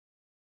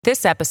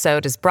This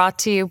episode is brought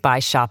to you by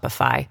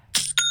Shopify.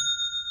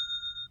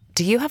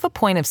 Do you have a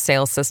point of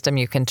sale system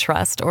you can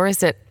trust, or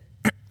is it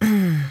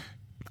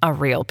a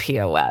real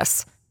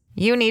POS?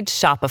 You need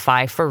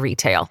Shopify for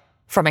retail.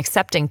 From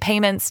accepting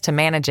payments to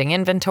managing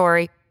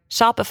inventory,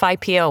 Shopify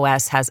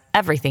POS has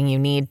everything you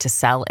need to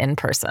sell in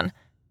person.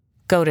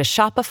 Go to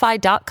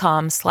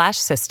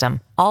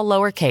shopify.com/system, all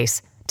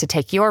lowercase, to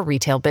take your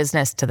retail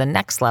business to the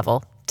next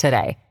level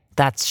today.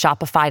 That's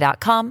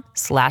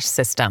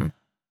shopify.com/system.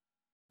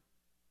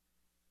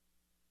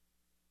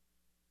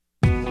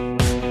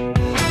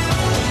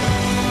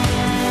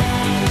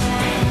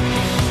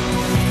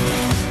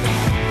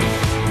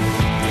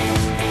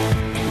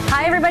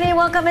 Hi, everybody.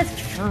 Welcome. It's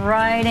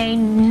Friday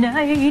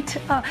night.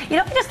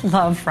 I just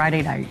love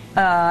Friday night.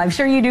 I'm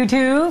sure you do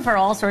too, for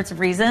all sorts of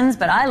reasons,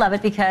 but I love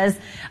it because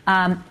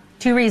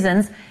two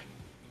reasons.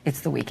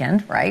 It's the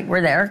weekend, right?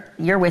 We're there.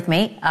 You're with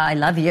me. I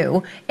love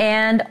you.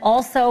 And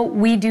also,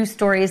 we do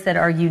stories that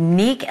are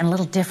unique and a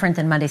little different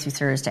than Monday through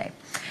Thursday.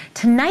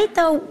 Tonight,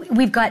 though,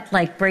 we've got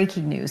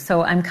breaking news.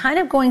 So I'm kind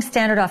of going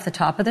standard off the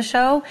top of the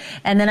show,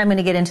 and then I'm going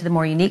to get into the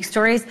more unique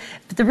stories.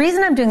 But the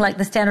reason I'm doing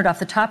the standard off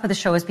the top of the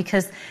show is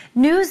because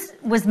news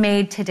was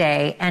made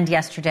today and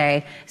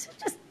yesterday. So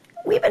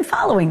we've been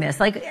following this.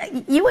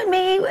 You and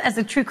me, as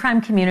a true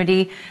crime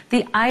community,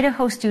 the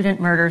Idaho student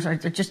murders are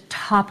just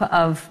top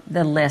of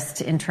the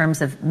list in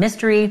terms of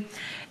mystery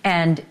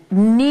and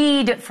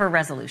need for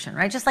resolution,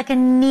 right? Just like a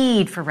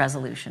need for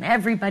resolution.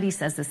 Everybody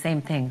says the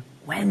same thing.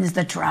 When's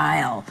the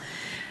trial?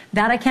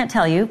 That I can't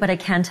tell you, but I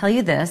can tell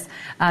you this.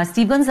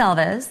 Steve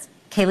Gonzalez,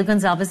 Kaylee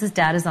Gonzalez's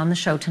dad, is on the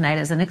show tonight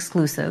as an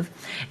exclusive.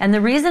 And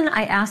the reason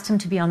I asked him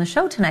to be on the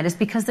show tonight is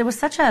because there was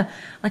such a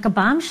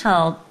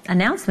bombshell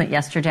announcement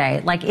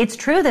yesterday. It's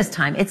true this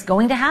time. It's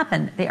going to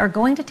happen. They are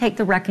going to take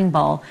the wrecking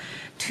ball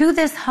to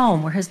this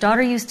home where his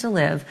daughter used to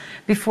live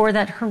before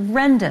that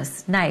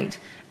horrendous night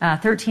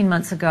 13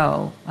 months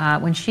ago,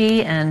 when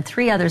she and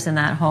three others in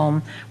that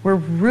home were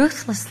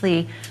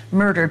ruthlessly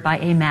murdered by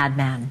a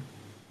madman.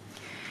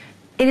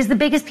 It is the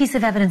biggest piece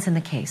of evidence in the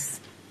case.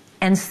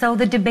 And so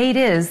the debate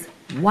is,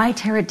 why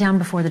tear it down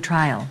before the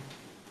trial?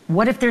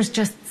 What if there's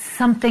just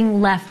something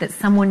left that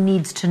someone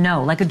needs to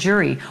know, like a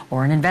jury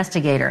or an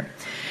investigator?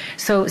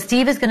 So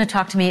Steve is going to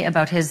talk to me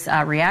about his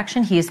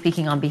reaction. He is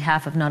speaking on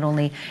behalf of not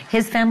only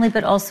his family,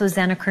 but also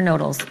Xana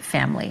Kernodle's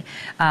family.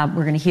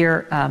 We're going to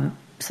hear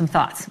some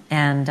thoughts.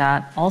 And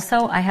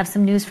also, I have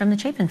some news from the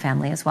Chapin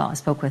family as well. I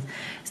spoke with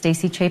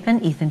Stacey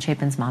Chapin, Ethan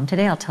Chapin's mom,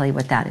 today. I'll tell you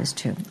what that is,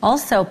 too.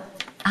 Also,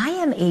 I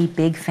am a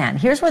big fan.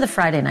 Here's where the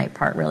Friday night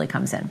part really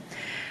comes in.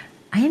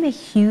 I am a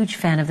huge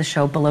fan of the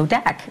show Below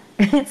Deck.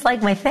 It's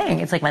like my thing.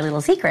 It's like my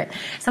little secret.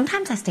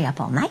 Sometimes I stay up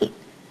all night.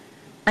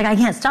 I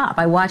can't stop.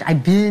 I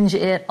binge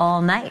it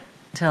all night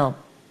till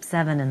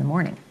 7 in the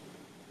morning.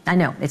 I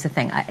know, it's a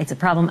thing. It's a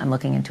problem. I'm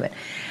looking into it.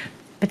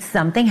 But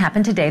something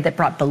happened today that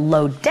brought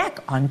Below Deck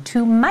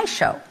onto my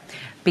show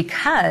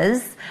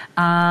because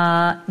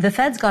the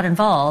feds got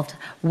involved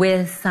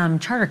with some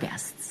charter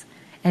guests.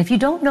 And if you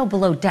don't know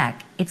Below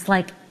Deck, it's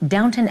like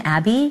Downton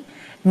Abbey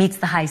meets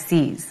the high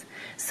seas.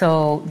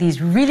 So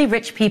these really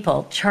rich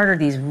people charter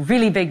these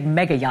really big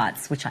mega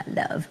yachts, which I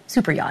love,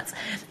 super yachts.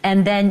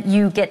 And then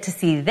you get to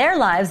see their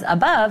lives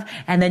above,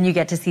 and then you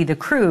get to see the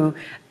crew,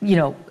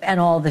 and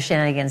all the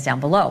shenanigans down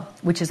below,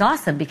 which is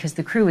awesome because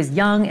the crew is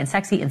young and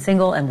sexy and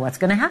single, and what's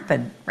going to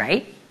happen,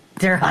 right?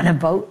 They're on a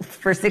boat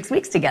for 6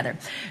 weeks together.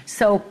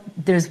 So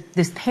there's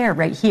this pair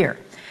right here.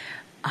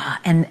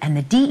 And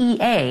the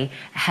DEA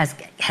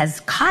has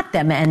caught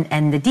them,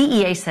 and the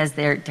DEA says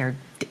they're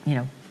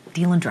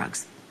dealing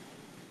drugs.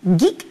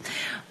 Geek.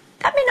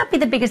 That may not be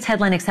the biggest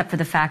headline except for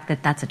the fact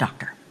that that's a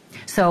doctor.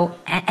 So,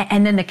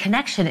 and then the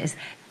connection is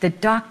the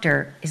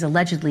doctor is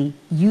allegedly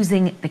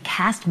using the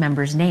cast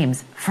members'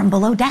 names from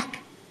Below Deck.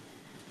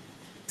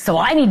 So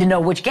I need to know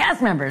which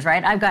cast members,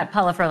 right? I've got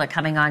Paula Froelich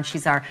coming on.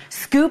 She's our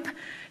scoop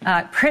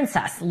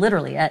princess,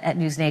 literally, at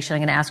News Nation. I'm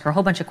going to ask her a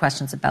whole bunch of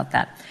questions about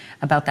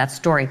that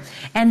story.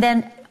 And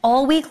then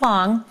all week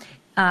long,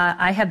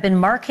 I have been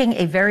marking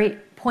a very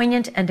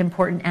poignant and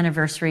important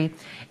anniversary,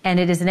 and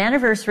it is an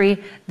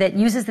anniversary that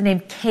uses the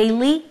name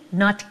Kaylee,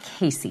 not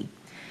Casey.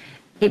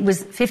 It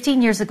was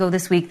 15 years ago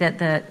this week that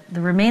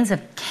the remains of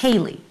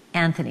Kaylee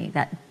Anthony,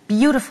 that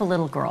beautiful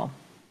little girl,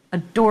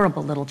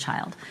 adorable little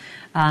child,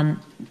 her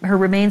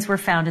remains were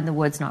found in the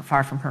woods not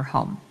far from her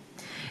home.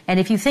 And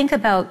if you think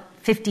about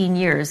 15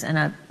 years and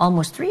an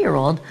almost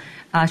 3-year-old,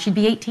 she'd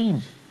be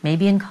 18,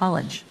 maybe in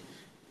college.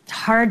 It's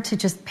hard to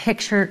just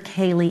picture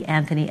Kaylee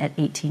Anthony at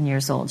 18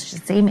 years old. She's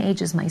the same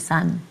age as my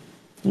son.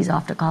 He's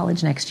off to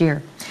college next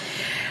year.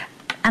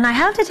 And I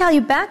have to tell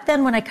you, back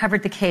then when I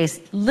covered the case,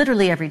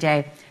 literally every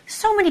day,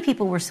 so many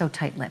people were so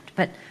tight-lipped.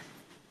 But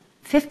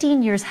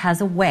 15 years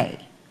has a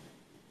way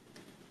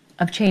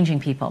of changing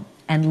people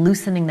and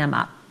loosening them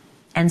up.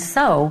 And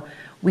so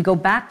we go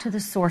back to the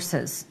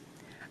sources.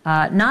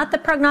 Not the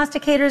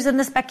prognosticators and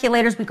the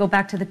speculators. We go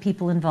back to the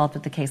people involved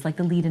with the case, like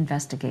the lead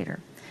investigator,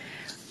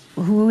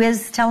 who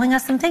is telling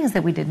us some things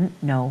that we didn't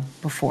know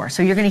before.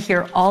 So you're going to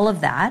hear all of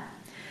that.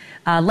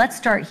 Let's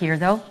start here,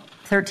 though.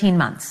 13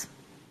 months.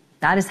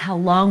 That is how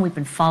long we've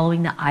been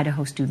following the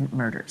Idaho student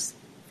murders.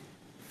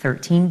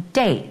 13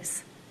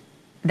 days.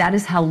 That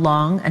is how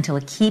long until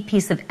a key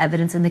piece of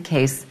evidence in the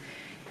case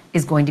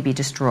is going to be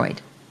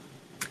destroyed.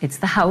 It's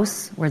the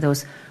house where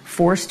those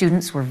 4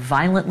 students were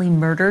violently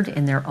murdered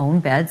in their own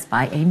beds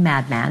by a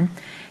madman.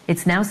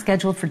 It's now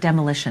scheduled for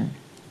demolition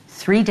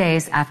 3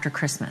 days after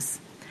Christmas.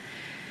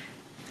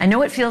 I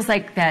know it feels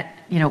like that,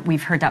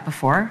 we've heard that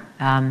before.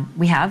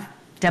 We have.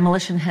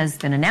 Demolition has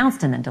been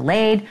announced and then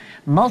delayed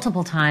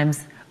multiple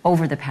times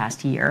over the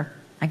past year.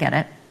 I get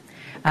it.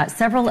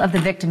 Several of the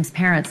victims'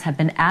 parents have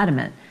been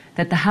adamant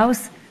that the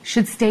house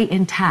should stay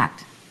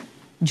intact,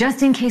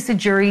 just in case a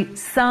jury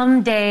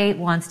someday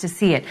wants to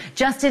see it,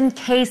 just in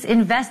case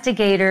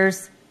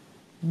investigators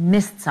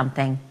missed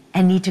something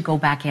and need to go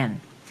back in,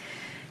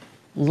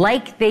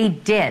 like they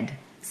did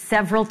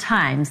several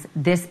times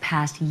this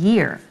past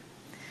year.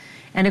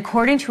 And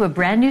according to a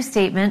brand new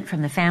statement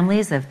from the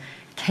families of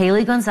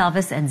Kaylee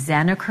Gonzalez and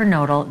Xana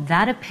Kernodle,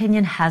 that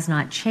opinion has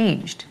not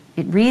changed.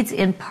 It reads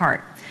in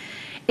part,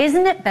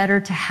 "Isn't it better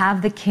to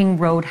have the King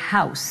Road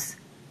house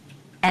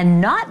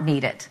and not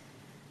need it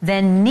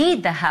than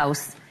need the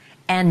house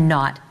and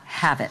not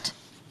have it?"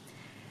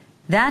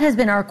 That has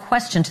been our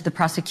question to the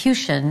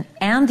prosecution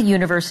and the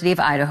University of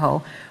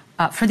Idaho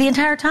for the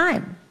entire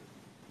time.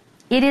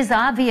 It is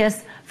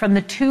obvious from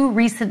the 2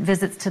 recent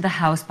visits to the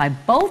house by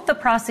both the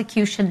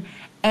prosecution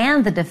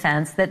and the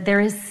defense that there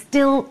is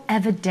still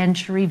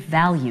evidentiary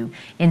value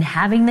in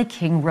having the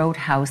King Road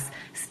house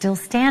still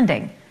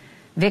standing.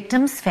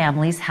 Victims'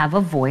 families have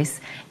a voice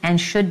and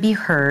should be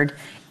heard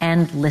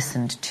and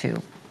listened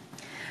to.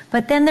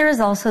 But then there is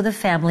also the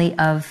family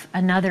of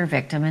another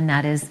victim, and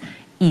that is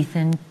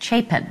Ethan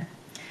Chapin.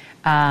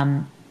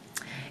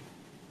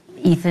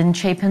 Ethan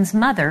Chapin's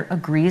mother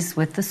agrees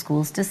with the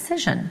school's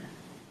decision.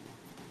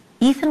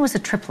 Ethan was a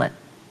triplet,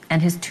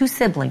 and his 2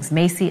 siblings,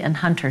 Macy and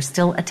Hunter,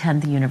 still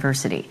attend the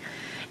university.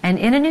 And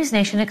in a News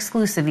Nation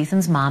exclusive,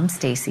 Ethan's mom,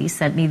 Stacy,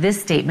 sent me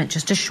this statement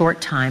just a short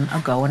time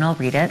ago, and I'll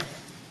read it.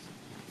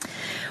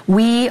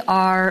 "We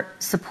are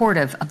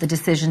supportive of the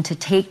decision to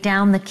take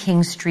down the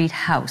King Street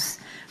house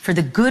for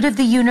the good of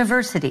the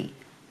university,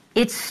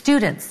 its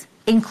students,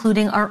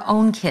 including our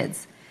own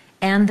kids,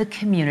 and the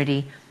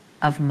community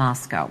of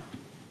Moscow."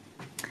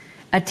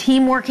 A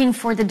team working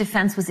for the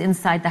defense was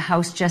inside the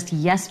house just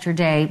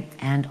yesterday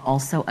and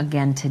also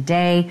again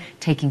today,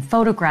 taking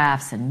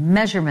photographs and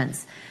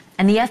measurements.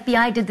 And the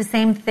FBI did the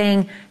same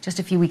thing just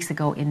a few weeks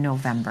ago in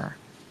November.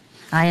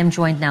 I am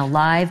joined now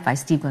live by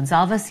Steve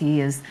Gonzalez. He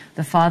is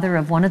the father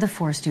of one of the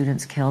 4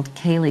 students killed,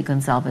 Kaylee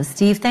Gonzalez.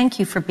 Steve, thank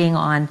you for being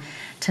on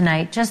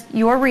tonight. Just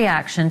your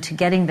reaction to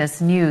getting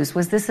this news.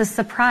 Was this a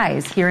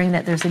surprise, hearing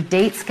that there's a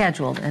date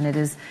scheduled and it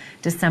is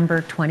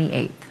December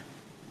 28th?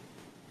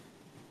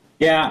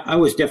 Yeah, I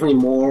was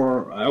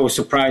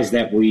surprised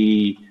that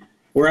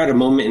we're at a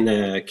moment in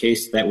the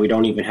case that we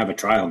don't even have a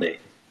trial date.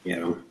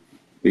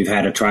 We've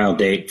had a trial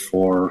date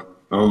for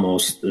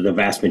almost the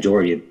vast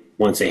majority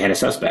once they had a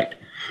suspect.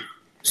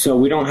 So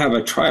we don't have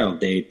a trial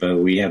date, but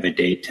we have a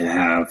date to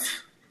have,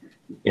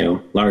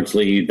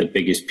 largely the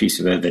biggest piece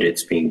of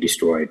evidence being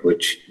destroyed,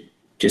 which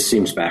just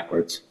seems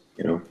backwards,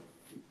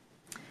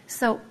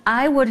 So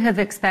I would have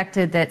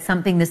expected that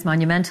something this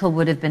monumental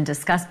would have been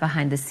discussed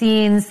behind the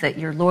scenes, that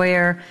your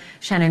lawyer,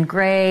 Shannon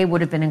Gray,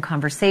 would have been in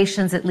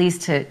conversations at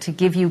least to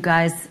give you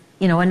guys,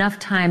 enough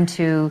time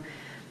to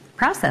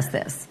process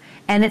this.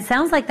 And it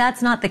sounds like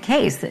that's not the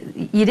case.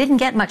 You didn't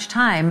get much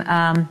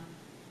time,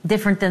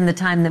 different than the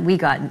time that we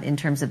got in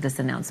terms of this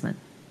announcement.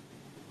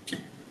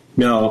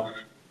 No.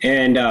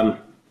 And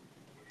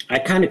I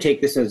kind of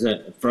take this as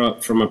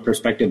from a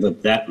perspective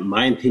of that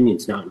my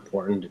opinion's not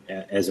important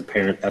as a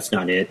parent. That's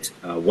not it.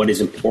 What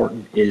is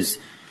important is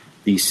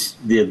the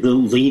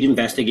lead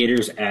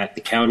investigators at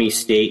the county,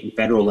 state, and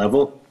federal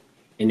level.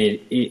 And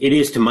it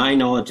is to my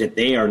knowledge that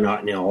they are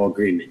not in all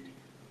agreement.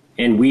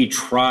 And we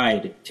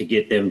tried to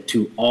get them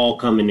to all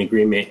come in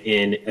agreement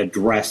and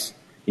address,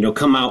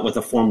 come out with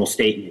a formal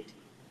statement.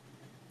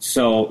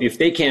 So if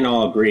they can't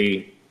all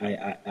agree,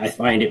 I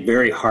find it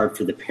very hard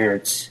for the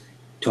parents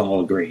to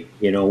all agree.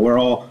 We're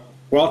all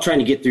trying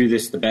to get through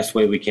this the best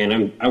way we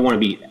can. I want to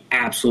be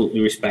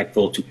absolutely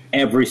respectful to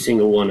every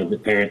single one of the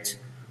parents.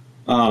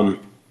 I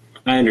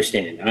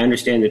understand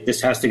that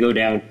this has to go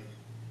down,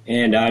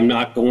 and I'm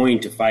not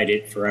going to fight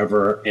it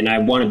forever. And I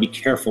want to be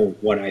careful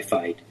what I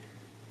fight,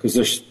 because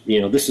this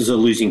is a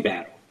losing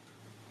battle.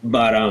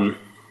 But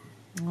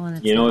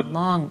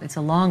it's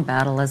a long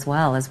battle as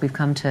well, as we've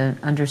come to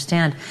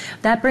understand.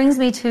 That brings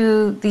me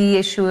to the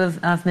issue of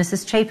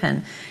Mrs.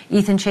 Chapin.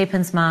 Ethan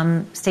Chapin's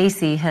mom,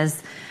 Stacy,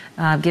 has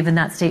given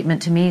that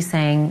statement to me,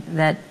 saying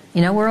that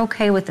we're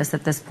okay with this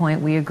at this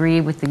point. We agree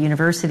with the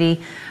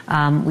university.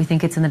 We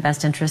think it's in the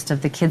best interest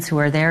of the kids who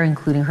are there,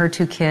 including her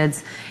 2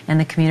 kids, and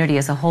the community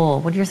as a whole.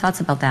 What are your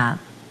thoughts about that?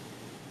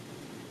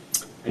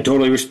 I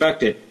totally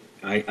respect it.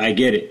 I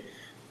get it.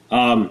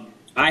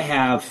 I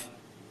have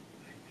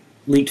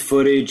leaked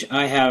footage.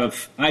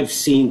 I've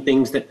seen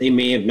things that they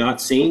may have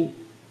not seen.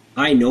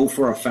 I know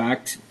for a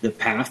fact the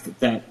path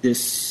that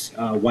this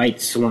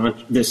white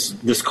salon,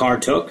 this car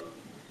took.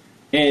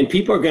 And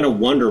people are going to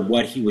wonder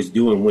what he was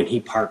doing when he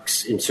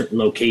parks in certain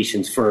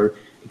locations for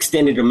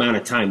extended amount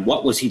of time.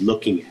 What was he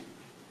looking at?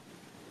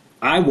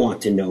 I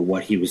want to know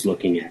what he was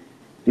looking at.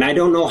 And I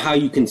don't know how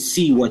you can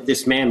see what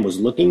this man was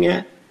looking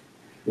at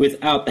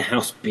without the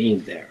house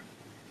being there.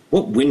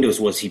 What windows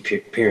was he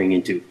peering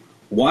into?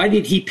 Why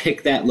did he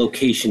pick that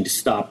location to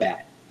stop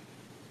at?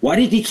 Why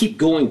did he keep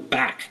going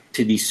back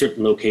to these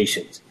certain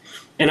locations?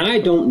 And I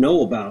don't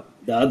know about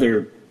the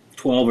other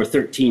 12 or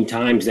 13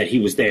 times that he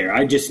was there.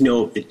 I just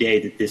know of the day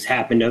that this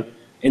happened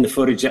and the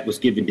footage that was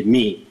given to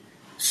me.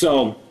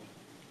 So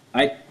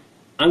I'm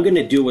going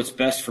to do what's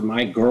best for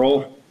my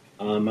girl.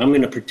 I'm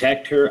going to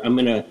protect her. I'm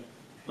going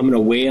to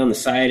weigh on the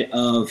side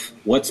of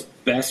what's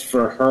best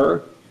for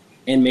her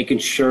and making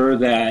sure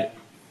that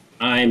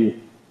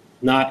I'm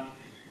not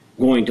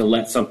going to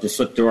let something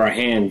slip through our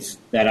hands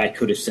that I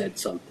could have said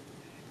something.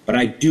 But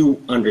I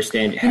do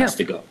understand it has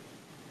to go.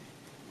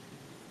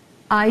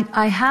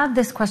 I have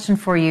this question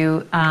for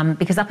you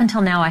because up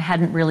until now I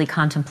hadn't really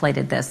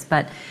contemplated this,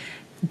 but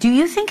do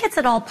you think it's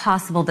at all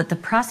possible that the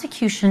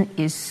prosecution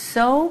is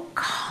so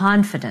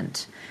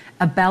confident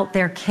about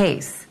their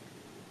case,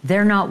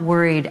 they're not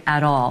worried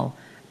at all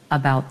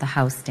about the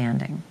house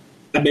standing?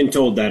 I've been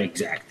told that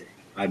exact thing.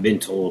 I've been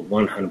told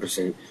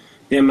 100%.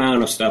 The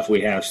amount of stuff we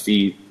have,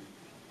 Steve,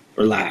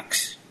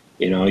 relax.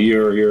 You know,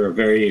 you're a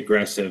very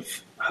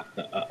aggressive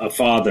a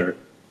father.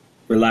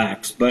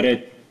 Relax. But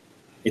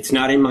it's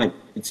not in my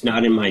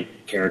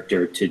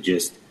character to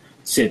just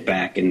sit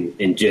back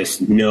and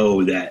just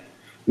know that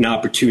an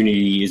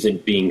opportunity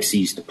isn't being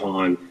seized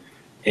upon.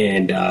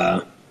 And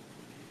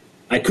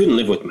I couldn't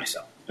live with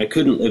myself. I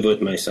couldn't live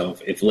with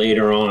myself if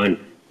later on,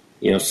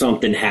 you know,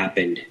 something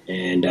happened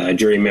and a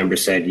jury member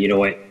said, you know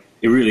what,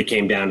 it really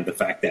came down to the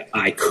fact that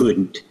I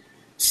couldn't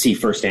see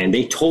firsthand.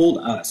 They told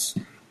us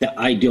the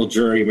ideal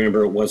jury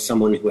member was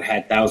someone who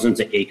had thousands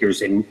of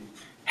acres and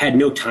had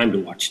no time to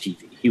watch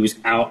TV. He was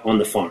out on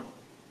the farm.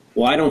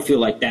 Well, I don't feel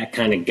like that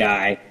kind of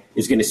guy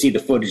is going to see the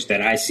footage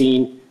that I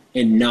seen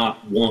and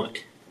not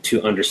want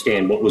to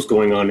understand what was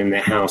going on in the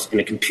house. And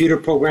a computer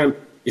program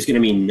is going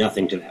to mean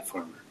nothing to that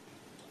farmer.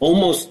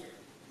 Almost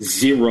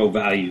zero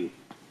value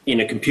in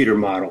a computer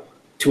model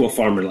to a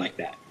farmer like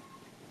that.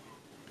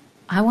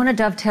 I want to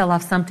dovetail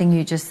off something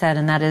you just said,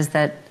 and that is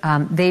that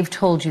they've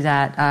told you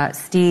that,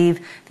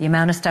 Steve, the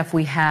amount of stuff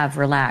we have,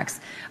 relax.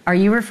 Are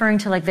you referring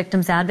to like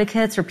victims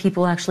advocates or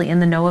people actually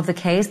in the know of the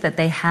case, that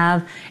they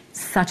have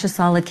such a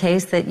solid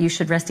case that you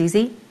should rest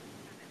easy?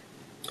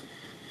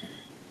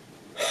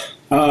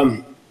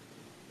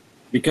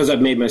 Because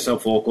I've made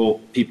myself vocal,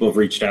 people have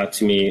reached out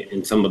to me,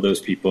 and some of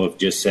those people have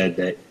just said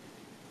that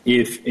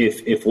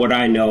if what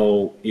I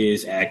know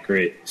is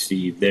accurate,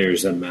 Steve,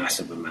 there's a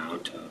massive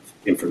amount of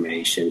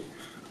information.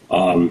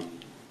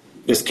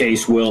 This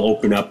case will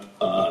open up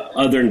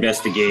other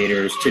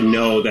investigators to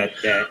know that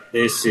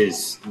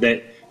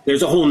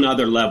there's a whole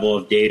nother level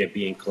of data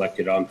being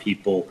collected on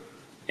people,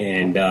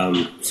 and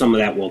some of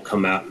that will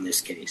come out in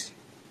this case.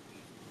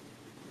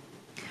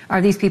 Are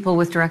these people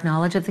with direct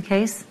knowledge of the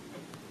case?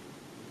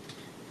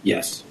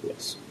 Yes.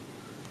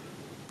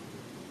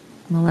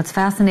 Well, that's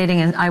fascinating,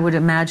 and I would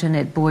imagine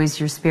it buoys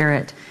your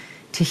spirit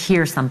to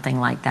hear something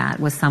like that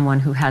with someone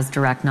who has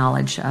direct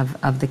knowledge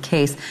of the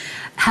case.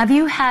 Have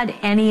you had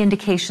any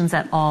indications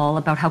at all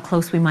about how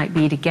close we might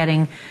be to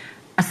getting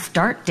a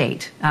start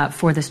date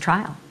for this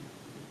trial?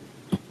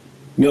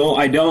 No,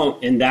 I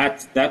don't, and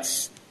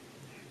that's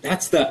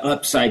the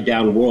upside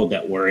down world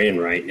that we're in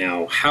right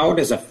now. How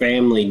does a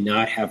family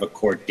not have a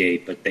court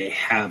date, but they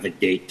have a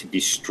date to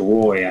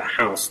destroy a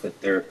house that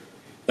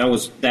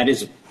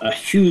is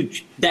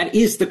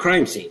the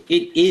crime scene.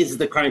 It is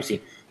the crime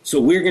scene. So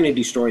we're going to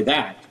destroy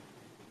that,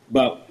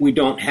 but we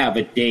don't have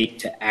a date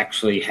to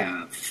actually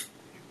have,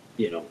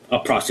 a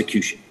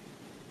prosecution.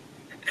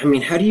 I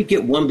mean, how do you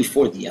get one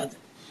before the other?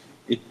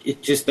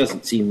 It just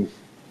doesn't seem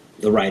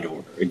the right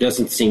order. It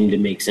doesn't seem to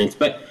make sense.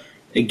 But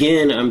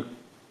again,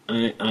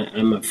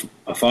 I'm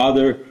a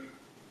father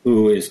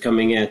who is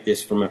coming at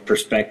this from a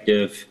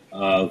perspective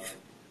of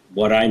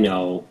what I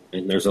know,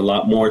 and there's a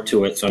lot more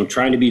to it. So I'm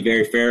trying to be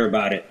very fair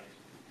about it.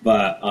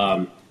 But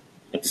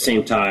at the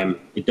same time,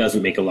 it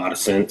doesn't make a lot of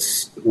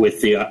sense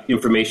with the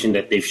information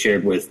that they've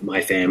shared with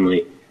my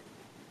family.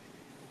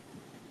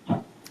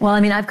 Well, I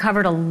mean, I've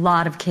covered a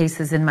lot of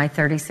cases in my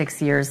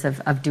 36 years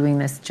of doing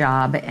this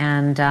job,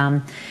 and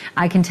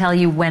I can tell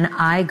you when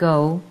I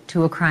go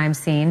to a crime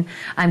scene,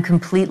 I'm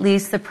completely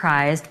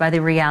surprised by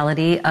the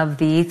reality of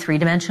the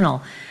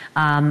three-dimensional.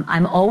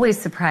 I'm always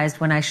surprised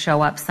when I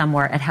show up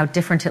somewhere at how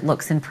different it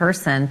looks in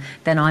person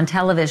than on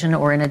television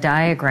or in a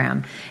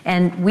diagram.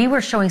 And we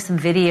were showing some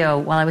video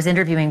while I was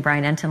interviewing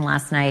Brian Enton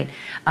last night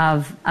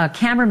of a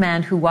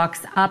cameraman who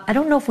walks up. I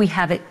don't know if we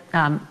have it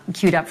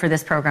queued up for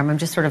this program. I'm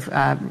just sort of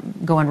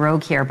going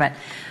rogue here, but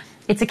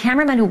it's a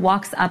cameraman who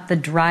walks up the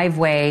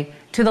driveway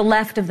to the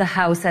left of the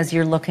house as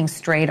you're looking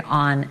straight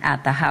on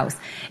at the house.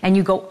 And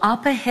you go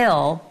up a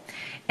hill,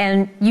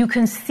 and you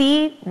can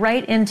see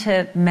right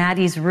into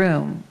Maddie's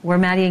room, where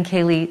Maddie and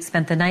Kaylee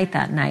spent the night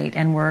that night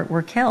and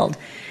were killed.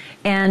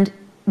 And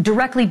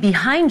directly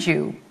behind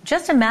you,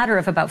 just a matter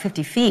of about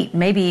 50 feet,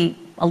 maybe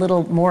a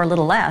little more, a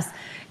little less,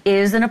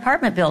 is an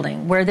apartment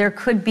building where there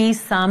could be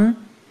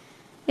some,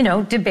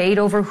 debate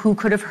over who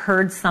could have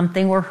heard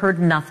something or heard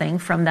nothing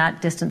from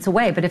that distance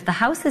away. But if the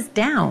house is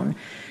down,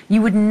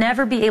 you would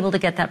never be able to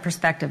get that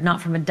perspective, not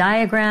from a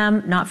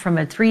diagram, not from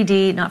a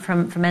 3D, not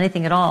from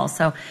anything at all.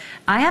 So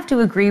I have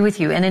to agree with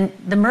you. And in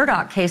the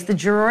Murdoch case, the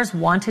jurors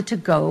wanted to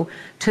go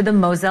to the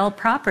Moselle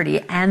property,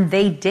 and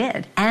they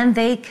did, and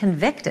they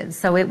convicted.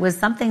 So it was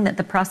something that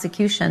the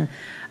prosecution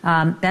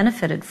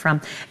benefited from.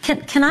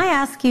 Can I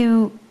ask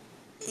you,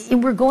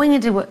 we're going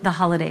into the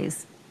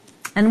holidays,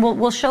 and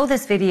we'll show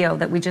this video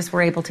that we just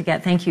were able to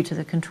get. Thank you to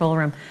the control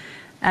room.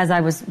 As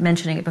I was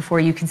mentioning it before,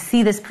 you can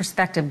see this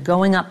perspective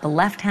going up the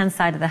left-hand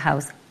side of the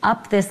house,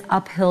 up this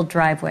uphill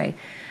driveway.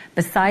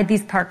 Beside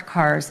these parked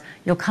cars,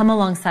 you'll come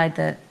alongside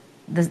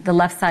the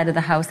left side of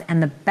the house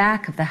and the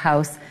back of the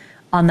house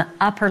on the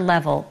upper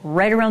level,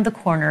 right around the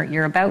corner.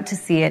 You're about to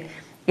see it.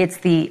 It's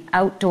the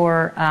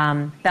outdoor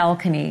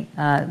balcony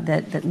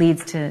that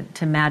leads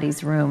to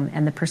Maddie's room,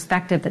 and the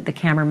perspective that the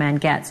cameraman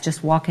gets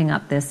just walking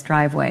up this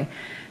driveway.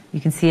 You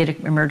can see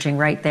it emerging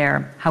right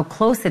there, how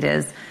close it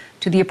is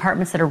to the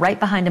apartments that are right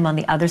behind him on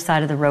the other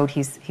side of the road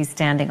he's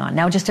standing on.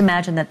 Now just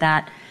imagine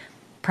that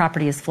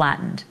property is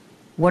flattened.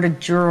 What a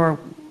juror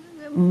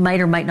might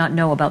or might not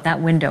know about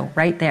that window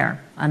right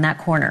there on that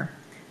corner,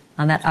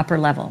 on that upper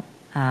level.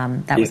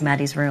 That was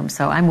Maddie's room.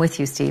 So I'm with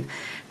you, Steve.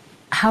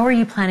 How are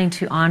you planning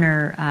to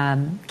honor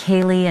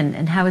Kaylee,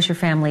 and how is your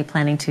family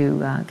planning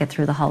to get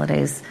through the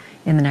holidays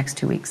in the next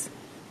 2 weeks?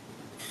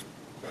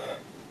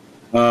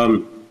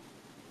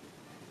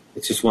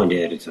 It's just one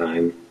day at a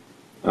time.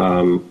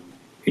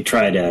 We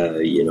try to,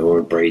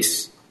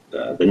 embrace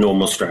the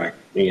normal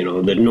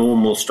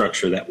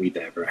structure that we've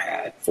ever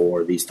had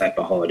for these type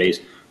of holidays.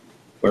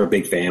 We're a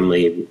big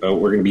family.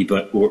 We're going to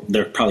be,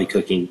 they're probably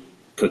cooking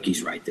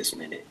cookies right this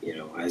minute.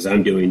 As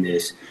I'm doing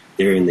this,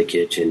 they're in the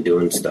kitchen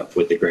doing stuff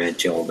with the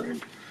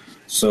grandchildren.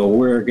 So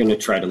we're going to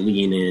try to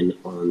lean in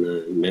on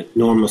the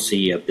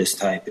normalcy of this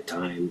type of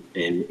time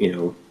and,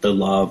 the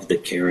love, the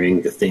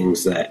caring, the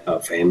things that a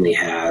family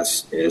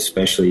has,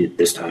 especially at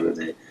this time of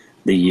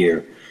the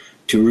year,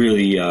 to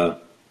really,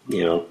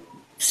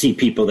 see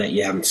people that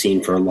you haven't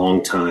seen for a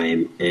long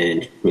time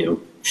and,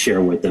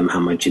 share with them how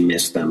much you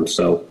miss them.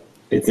 So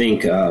I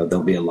think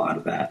there'll be a lot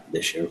of that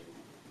this year.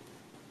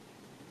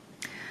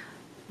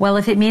 Well,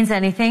 if it means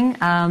anything,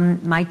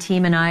 my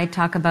team and I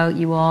talk about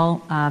you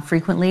all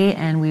frequently,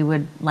 and we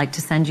would like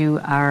to send you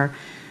our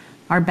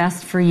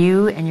best for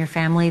you and your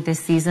family this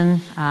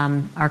season.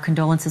 Our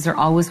condolences are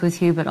always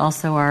with you, but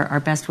also our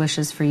best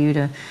wishes for you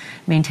to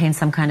maintain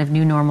some kind of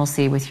new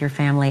normalcy with your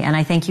family. And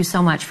I thank you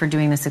so much for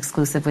doing this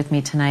exclusive with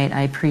me tonight.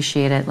 I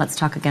appreciate it. Let's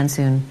talk again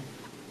soon.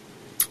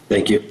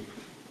 Thank you.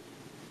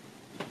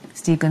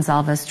 Steve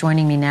Gonsalves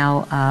joining me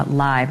now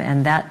live,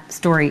 and that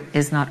story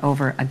is not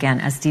over again.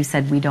 As Steve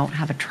said, we don't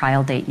have a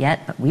trial date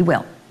yet, but we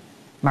will.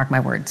 Mark my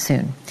words,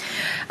 soon.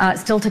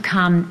 Still to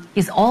come,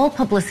 is all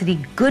publicity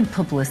good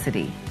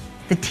publicity?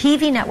 The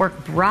TV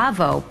network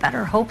Bravo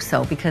better hope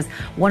so, because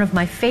one of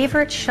my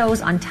favorite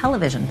shows on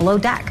television, Below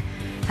Deck,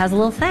 has a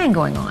little thing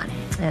going on.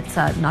 It's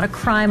not a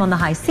crime on the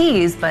high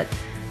seas, but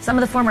some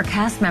of the former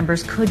cast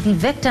members could be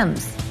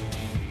victims.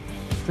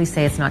 Please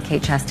say it's not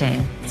Kate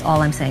Chastain. That's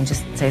all I'm saying.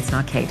 Just say it's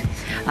not Kate.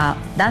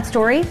 That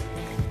story,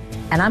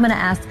 and I'm going to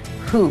ask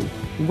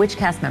which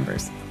cast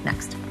members,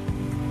 next.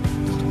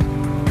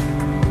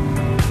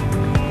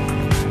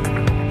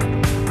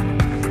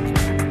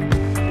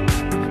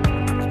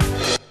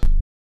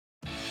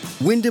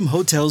 Wyndham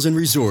Hotels and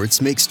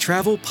Resorts makes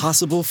travel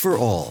possible for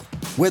all.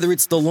 Whether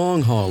it's the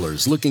long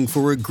haulers looking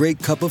for a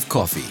great cup of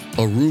coffee,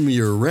 a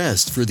roomier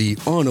rest for the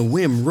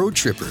on-a-whim road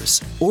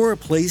trippers, or a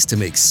place to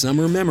make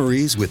summer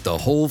memories with the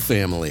whole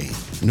family.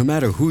 No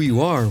matter who you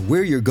are,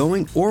 where you're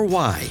going, or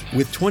why,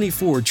 with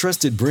 24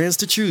 trusted brands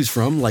to choose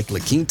from like La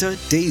Quinta,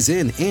 Days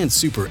Inn, and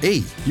Super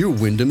 8, your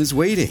Wyndham is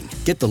waiting.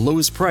 Get the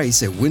lowest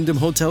price at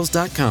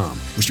WyndhamHotels.com.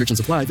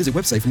 Restrictions apply. Visit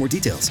website for more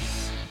details.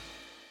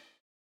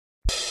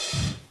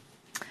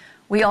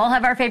 We all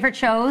have our favorite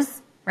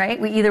shows, right?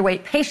 We either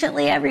wait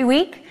patiently every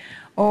week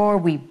or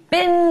we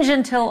binge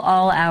until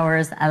all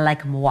hours,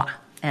 like moi.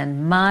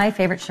 And my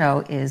favorite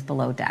show is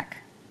Below Deck.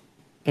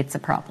 It's a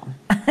problem.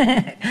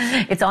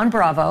 It's on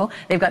Bravo.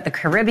 They've got the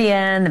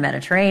Caribbean, the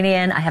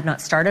Mediterranean. I have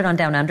not started on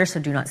Down Under, so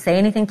do not say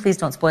anything. Please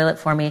don't spoil it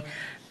for me.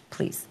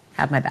 Please,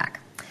 have my back.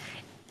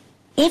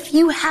 If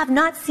you have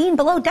not seen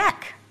Below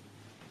Deck,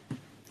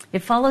 it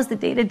follows the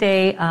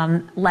day-to-day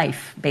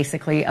life,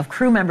 basically, of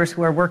crew members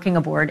who are working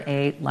aboard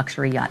a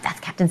luxury yacht. That's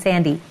Captain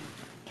Sandy.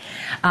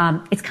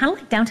 It's kind of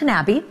like Downton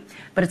Abbey,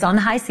 but it's on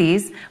the high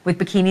seas with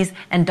bikinis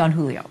and Don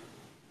Julio.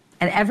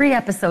 And every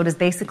episode is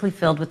basically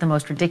filled with the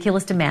most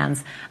ridiculous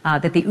demands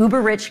that the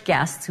uber-rich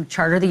guests who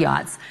charter the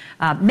yachts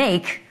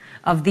make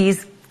of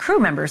these crew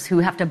members who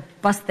have to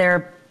bust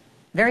their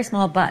very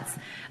small butts,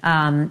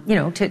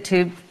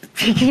 to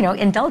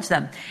indulge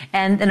them.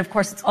 And then, of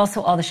course, it's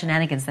also all the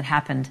shenanigans that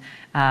happened,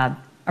 are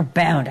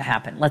bound to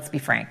happen, let's be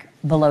frank,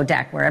 Below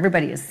Deck, where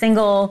everybody is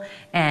single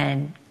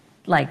and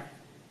like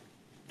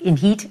in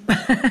heat.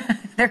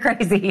 They're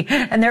crazy.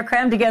 And they're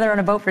crammed together on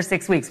a boat for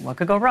 6 weeks. What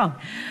could go wrong?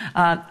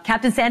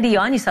 Captain Sandy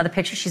Yon, you saw the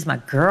picture. She's my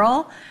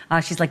girl.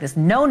 She's like this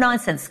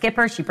no-nonsense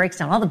skipper. She breaks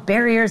down all the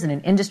barriers in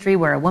an industry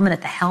where a woman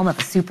at the helm of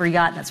a super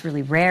yacht, that's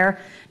really rare.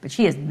 But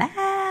she is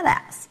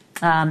badass.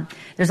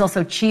 There's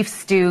also Chief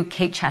Stew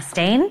Kate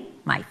Chastain,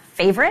 my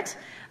favorite.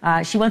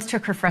 She once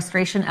took her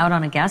frustration out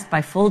on a guest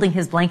by folding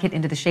his blanket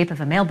into the shape of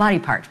a male body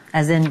part,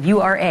 as in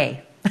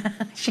URA.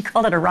 She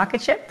called it a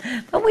rocket ship,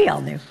 but we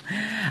all knew.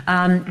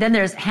 Then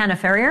there's Hannah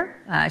Ferrier.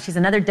 She's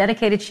another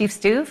dedicated chief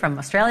stew from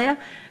Australia.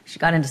 She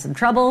got into some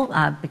trouble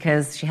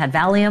because she had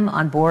Valium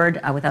on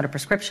board without a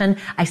prescription.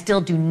 I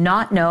still do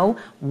not know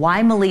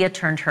why Malia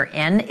turned her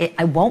in.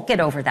 I won't get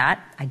over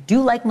that. I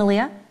do like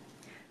Malia,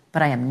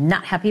 but I am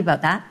not happy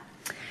about that.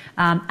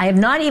 I have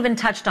not even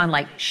touched on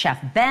like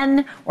Chef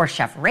Ben or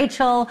Chef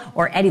Rachel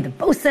or Eddie the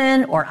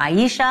Bosun or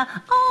Aisha.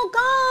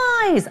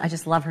 Oh, guys, I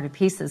just love her to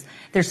pieces.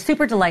 They're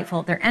super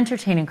delightful. They're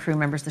entertaining crew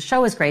members. The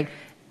show is great.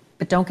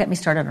 But don't get me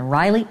started on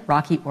Riley,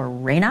 Rocky, or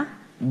Raina.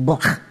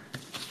 Blech.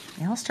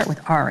 They all start with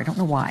R. I don't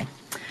know why.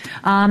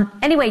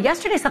 Anyway,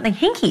 yesterday something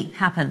hinky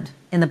happened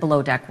in the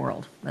below deck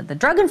world. The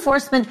Drug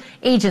Enforcement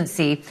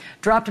Agency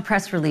dropped a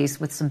press release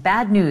with some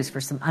bad news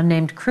for some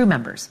unnamed crew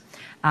members.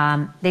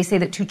 They say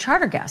that 2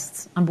 charter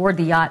guests on board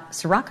the yacht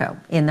Sirocco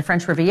in the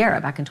French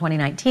Riviera back in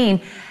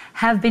 2019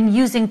 have been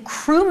using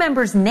crew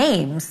members'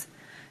 names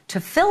to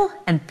fill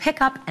and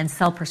pick up and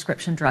sell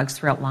prescription drugs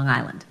throughout Long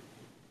Island.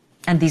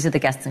 And these are the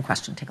guests in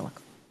question. Take a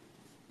look.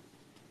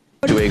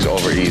 2 eggs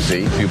over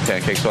easy, 2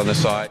 pancakes on the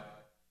side.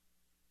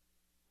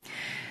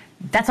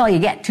 That's all you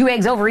get. 2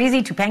 eggs over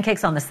easy, 2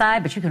 pancakes on the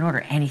side, but you can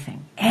order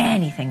anything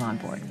on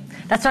board.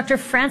 That's Dr.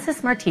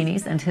 Francis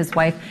Martinez and his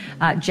wife,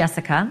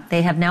 Jessica.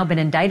 They have now been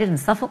indicted in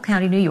Suffolk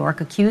County, New York,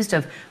 accused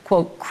of,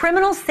 quote,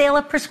 criminal sale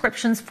of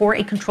prescriptions for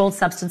a controlled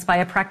substance by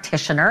a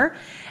practitioner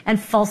and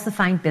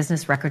falsifying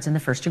business records in the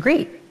first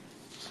degree.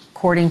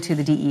 According to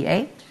the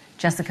DEA,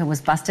 Jessica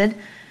was busted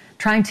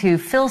trying to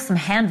fill some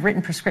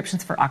handwritten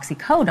prescriptions for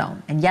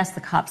oxycodone. And yes,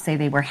 the cops say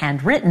they were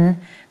handwritten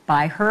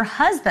by her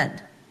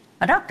husband,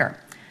 a doctor.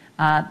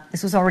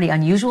 This was already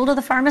unusual to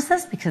the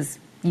pharmacist because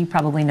you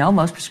probably know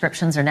most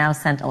prescriptions are now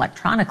sent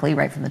electronically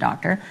right from the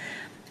doctor.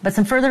 But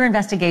some further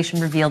investigation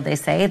revealed, they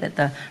say, that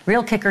the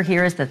real kicker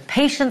here is that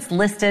patients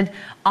listed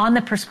on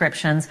the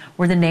prescriptions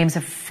were the names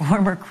of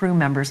former crew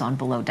members on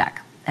Below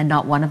Deck, and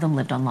not one of them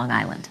lived on Long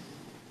Island.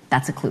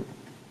 That's a clue.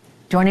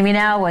 Joining me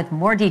now with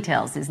more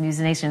details is News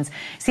Nation's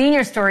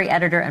senior story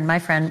editor and my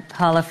friend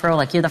Paula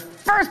Froelich. You're the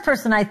first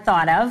person I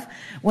thought of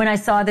when I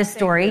saw this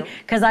story,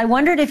 because I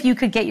wondered if you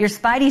could get your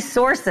spidey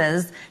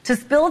sources to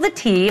spill the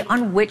tea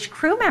on which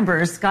crew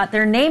members got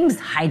their names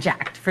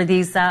hijacked for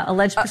these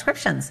alleged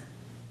prescriptions.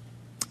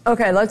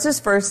 Okay, let's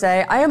just first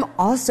say I am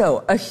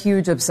also a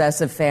huge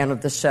obsessive fan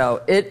of the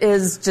show. It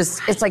is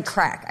just, it's like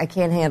crack. I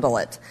can't handle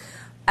it.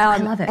 I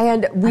love it.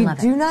 And we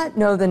do not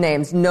know the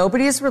names.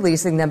 Nobody is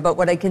releasing them. But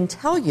what I can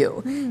tell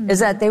you is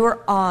that they were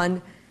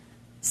on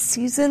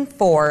season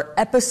 4,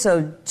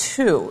 episode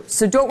 2.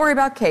 So don't worry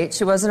about Kate.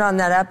 She wasn't on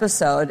that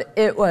episode.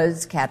 It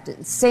was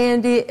Captain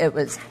Sandy. It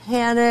was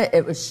Hannah.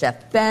 It was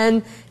Chef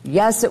Ben.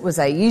 Yes, it was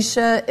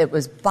Aisha. It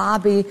was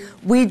Bobby.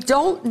 We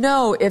don't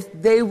know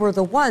if they were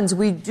the ones.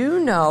 We do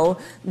know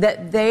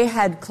that they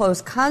had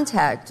close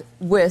contact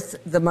with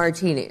the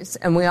Martinis.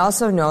 And we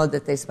also know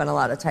that they spent a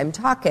lot of time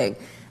talking.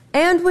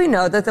 And we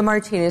know that the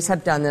Martinis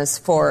have done this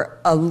for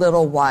a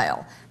little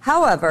while.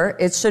 However,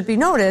 it should be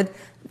noted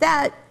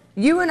that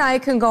you and I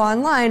can go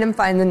online and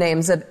find the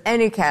names of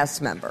any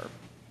cast member.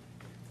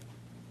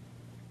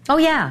 Oh,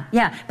 yeah,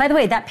 yeah. By the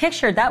way, that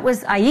picture, that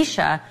was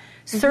Aisha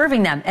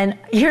serving them. And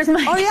here's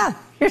my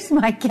here's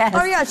my guess.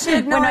 Oh, yeah, she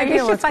had no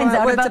idea what's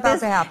about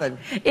to happen.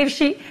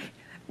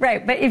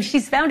 Right, but if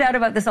she's found out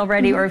about this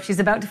already, or if she's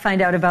about to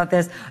find out about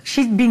this,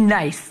 she'd be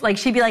nice. Like,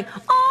 she'd be like,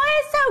 oh,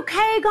 it's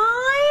okay,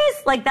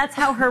 guys. Like, that's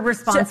how her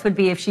response would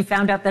be if she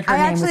found out that her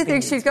name was being I actually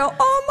think she'd go,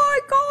 oh, my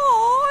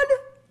God,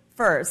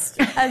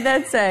 first, and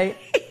then say,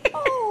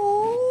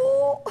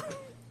 oh.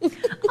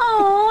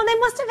 Oh, they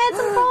must have had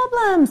some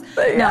problems.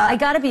 But, no, I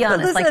got to be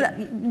honest. Listen,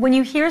 like, when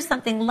you hear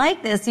something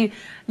like this,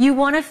 you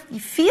want to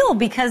feel,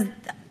 because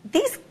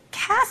these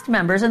cast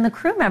members and the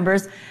crew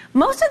members,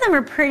 most of them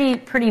are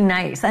pretty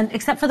nice, and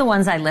except for the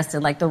ones I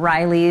listed, like the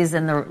Rileys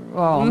and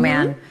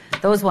man,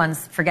 those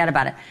ones, forget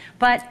about it.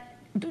 But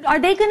are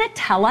they going to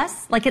tell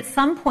us? Like, at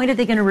some point, are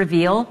they going to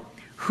reveal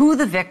who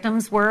the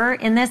victims were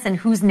in this and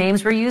whose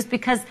names were used?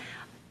 Because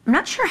I'm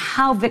not sure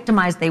how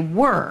victimized they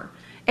were,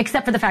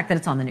 except for the fact that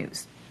it's on the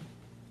news.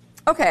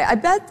 Okay, I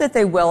bet that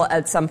they will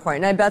at some point,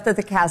 and I bet that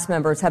the cast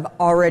members have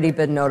already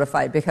been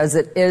notified, because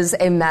it is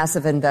a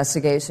massive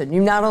investigation.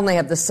 You not only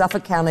have the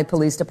Suffolk County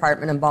Police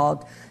Department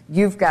involved,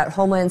 you've got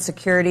Homeland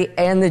Security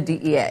and the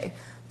DEA.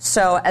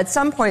 So at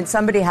some point,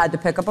 somebody had to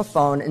pick up a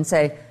phone and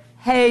say,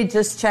 hey,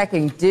 just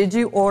checking, did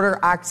you order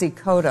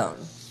oxycodone?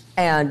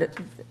 And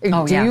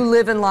do you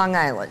live in Long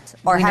Island?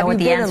 Or we have know what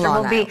you the been answer in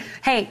Long will Island? be.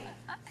 Hey,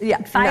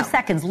 Yeah, 5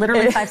 seconds,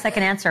 literally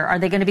 5-second answer. Are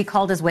they going to be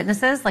called as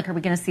witnesses? Like, are we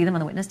going to see them on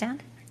the witness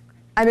stand?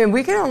 I mean,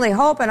 we can only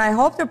hope, and I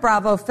hope that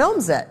Bravo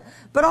films it.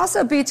 But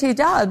also, BT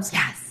Dubs,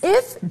 yes.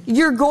 If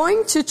you're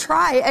going to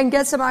try and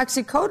get some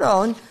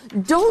oxycodone,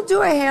 don't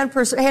do a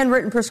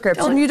handwritten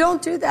prescription. You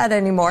don't do that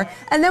anymore.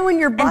 And then when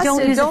you're busted,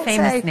 don't use don't a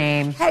famous say,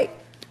 name. hey,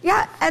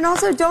 yeah, and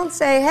also don't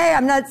say, hey,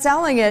 I'm not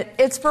selling it.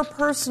 It's for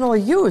personal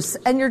use.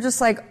 And you're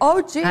just like,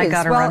 oh, geez. I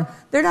gotta run.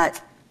 They're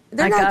not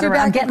due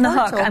back. I'm getting the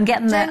hook. I'm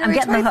getting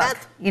the hook.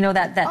 You know,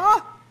 that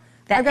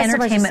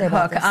entertainment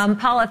hook.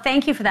 Paula,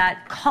 thank you for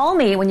that. Call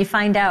me when you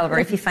find out, or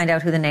if you find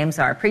out who the names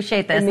are.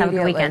 Appreciate this. Have a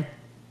good weekend.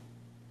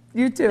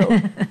 You too.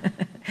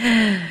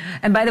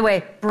 And by the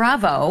way,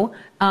 Bravo.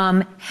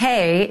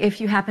 Hey,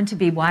 if you happen to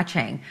be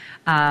watching,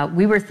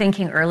 we were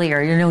thinking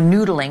earlier,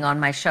 noodling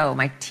on my show,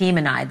 my team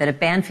and I, that a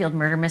Banfield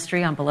murder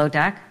mystery on Below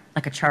Deck,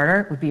 like a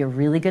charter, would be a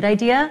really good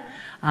idea.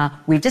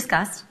 We've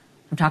discussed.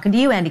 I'm talking to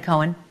you, Andy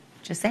Cohen.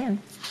 Just saying.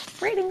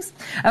 Ratings.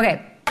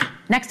 Okay,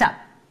 next up.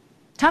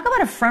 Talk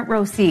about a front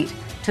row seat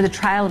to the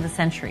trial of the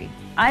century.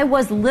 I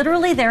was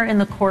literally there in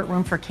the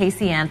courtroom for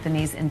Casey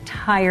Anthony's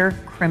entire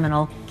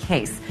criminal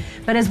case.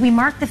 But as we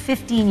mark the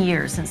 15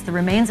 years since the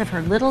remains of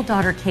her little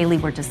daughter Kaylee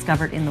were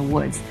discovered in the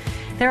woods,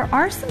 there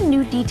are some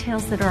new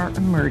details that are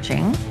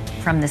emerging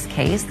from this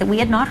case that we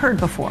had not heard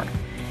before.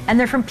 And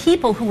they're from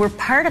people who were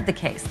part of the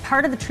case,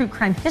 part of the true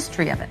crime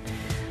history of it.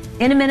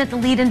 In a minute, the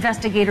lead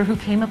investigator who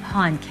came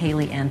upon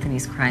Kaylee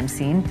Anthony's crime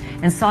scene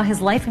and saw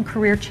his life and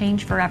career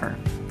change forever.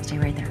 Stay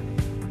right there.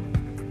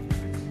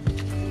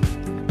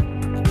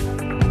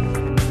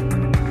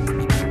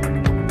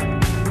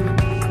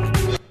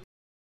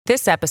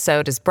 This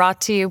episode is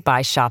brought to you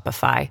by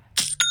Shopify.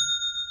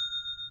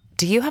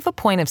 Do you have a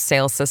point of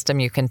sale system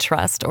you can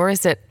trust, or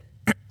is it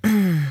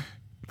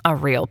a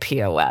real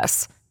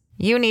POS?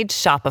 You need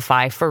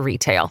Shopify for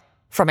retail.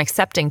 From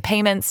accepting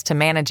payments to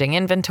managing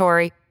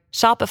inventory,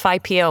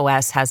 Shopify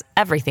POS has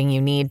everything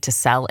you need to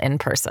sell in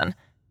person.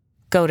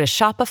 Go to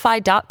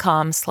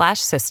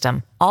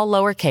shopify.com/system, all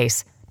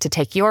lowercase, to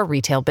take your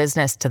retail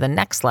business to the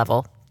next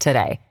level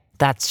today.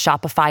 That's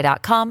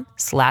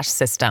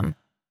shopify.com/system.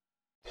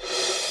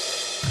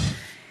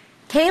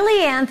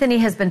 Kaylee Anthony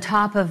has been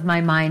top of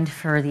my mind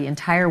for the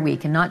entire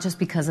week, and not just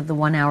because of the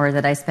 1 hour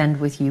that I spend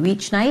with you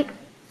each night.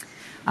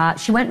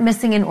 She went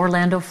missing in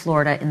Orlando,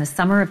 Florida in the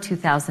summer of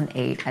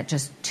 2008 at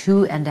just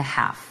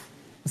 2.5.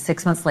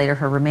 6 months later,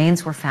 her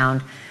remains were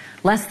found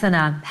less than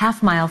a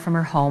half mile from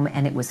her home,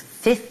 and it was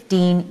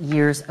 15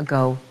 years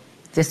ago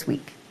this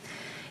week.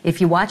 If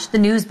you watched the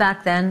news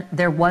back then,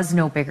 there was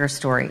no bigger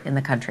story in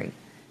the country.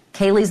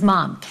 Kaylee's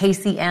mom,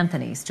 Casey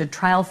Anthony, stood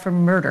trial for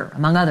murder,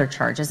 among other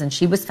charges, and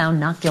she was found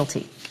not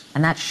guilty,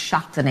 and that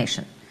shocked the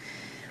nation.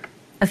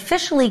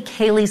 Officially,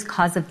 Kaylee's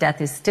cause of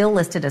death is still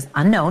listed as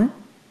unknown,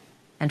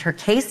 and her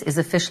case is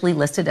officially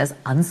listed as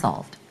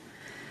unsolved.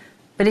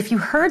 But if you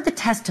heard the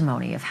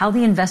testimony of how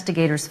the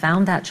investigators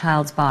found that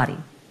child's body,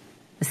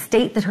 the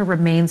state that her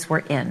remains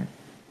were in,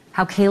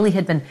 how Kaylee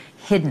had been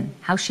hidden,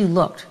 how she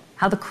looked,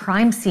 how the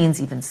crime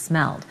scenes even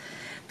smelled,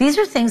 these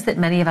are things that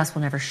many of us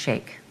will never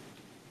shake,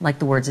 like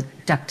the words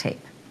duct tape.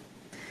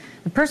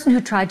 The person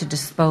who tried to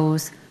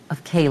dispose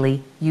of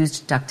Kaylee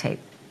used duct tape,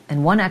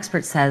 and one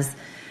expert says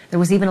there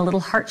was even a little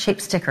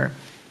heart-shaped sticker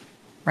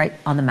right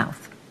on the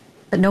mouth,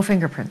 but no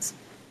fingerprints.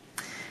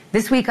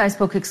 This week, I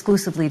spoke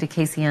exclusively to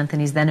Casey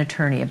Anthony's then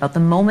attorney about the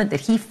moment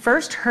that he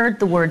first heard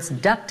the words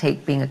duct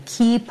tape being a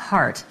key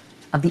part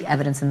of the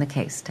evidence in the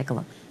case. Take a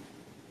look.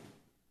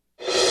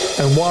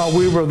 And while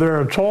we were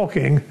there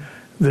talking,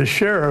 the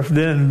sheriff,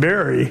 then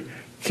Barry,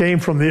 came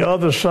from the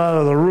other side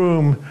of the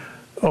room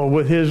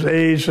with his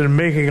aides and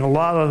making a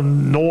lot of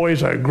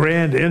noise, a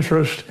grand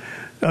entrance,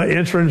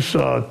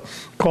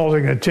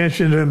 causing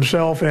attention to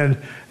himself,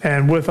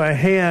 and with a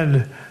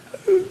hand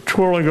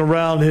twirling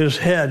around his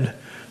head,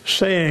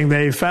 saying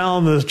they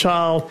found the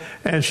child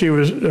and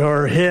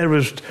her head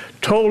was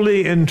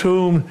totally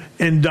entombed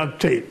in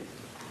duct tape.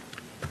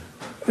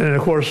 And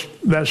of course,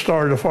 that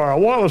started a fire.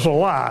 Well, it was a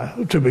lie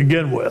to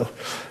begin with,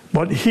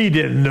 but he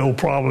didn't know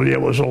probably it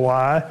was a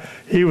lie.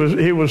 He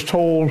was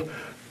told,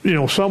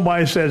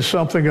 somebody said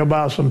something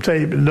about some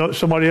tape, and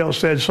somebody else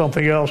said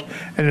something else,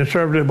 and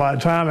interpreted. By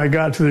the time I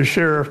got to the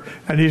sheriff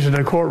and he's in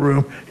the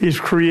courtroom, he's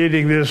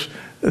creating this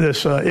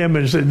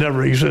image that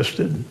never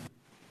existed.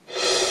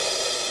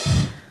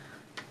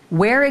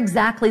 Where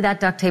exactly that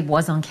duct tape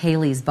was on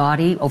Kaylee's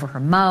body, over her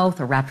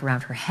mouth or wrapped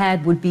around her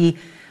head, would be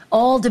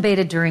all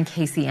debated during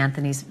Casey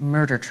Anthony's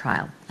murder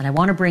trial. And I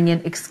want to bring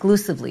in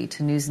exclusively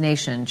to News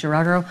Nation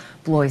Gerardo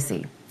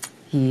Bloisy.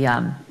 He,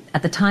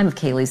 at the time of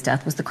Kaylee's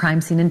death, was the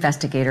crime scene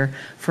investigator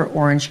for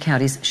Orange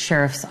County's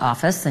Sheriff's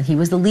Office, and he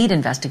was the lead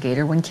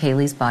investigator when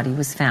Kaylee's body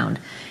was found.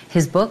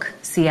 His book,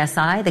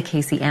 CSI, The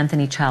Casey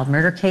Anthony Child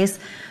Murder Case,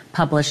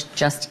 published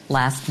just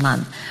last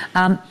month.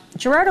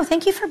 Gerardo,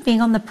 thank you for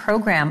being on the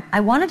program. I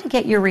wanted to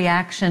get your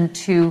reaction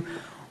to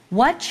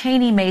what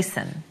Cheney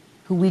Mason,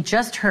 who we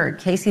just heard,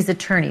 Casey's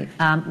attorney,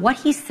 what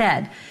he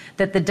said,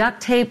 that the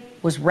duct tape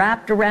was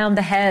wrapped around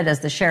the head, as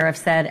the sheriff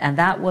said, and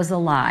that was a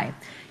lie.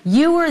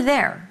 You were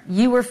there.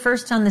 You were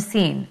first on the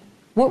scene.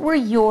 What were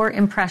your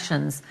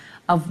impressions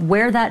of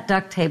where that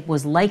duct tape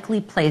was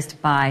likely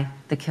placed by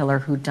the killer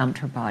who dumped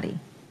her body?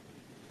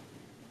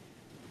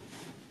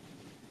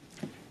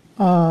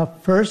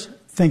 First,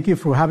 thank you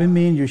for having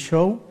me in your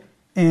show.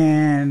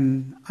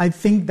 And I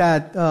think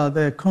that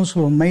the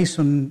Consul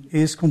Mason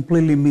is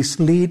completely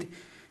mislead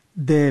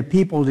the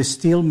people. They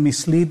still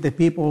mislead the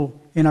people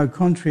in our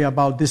country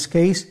about this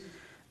case.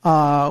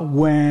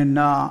 When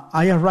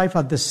I arrived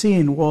at the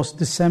scene was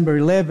December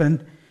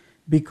 11th,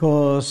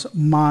 because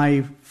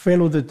my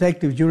fellow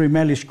detective, Yuri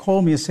Melish,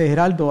 called me and said,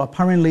 Geraldo,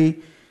 apparently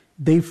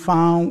they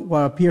found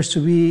what appears to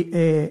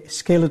be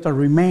skeletal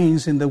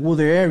remains in the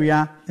wooded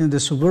area in the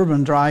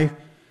suburban drive.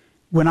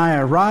 When I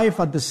arrived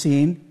at the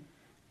scene,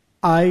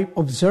 I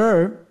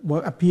observed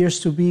what appears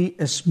to be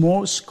a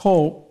small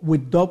skull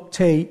with duct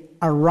tape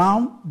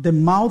around the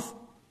mouth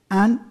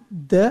and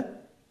the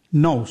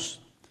nose.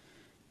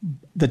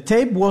 The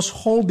tape was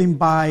holding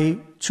by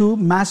two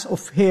masses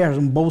of hair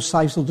on both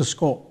sides of the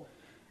skull,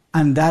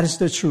 and that is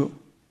the truth.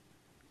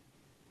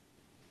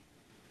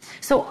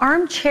 So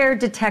armchair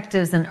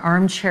detectives and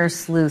armchair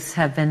sleuths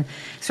have been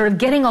sort of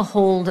getting a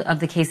hold of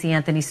the Casey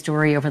Anthony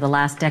story over the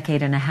last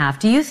decade and a half.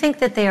 Do you think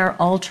that they are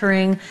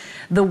altering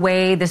the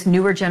way this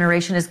newer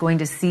generation is going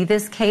to see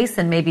this case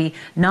and maybe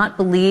not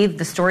believe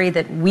the story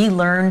that we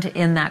learned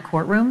in that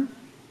courtroom?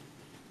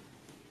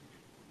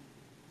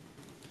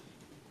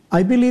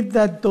 I believe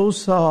that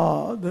those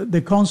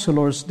the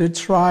counselors, they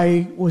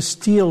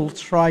still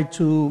try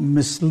to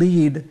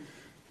mislead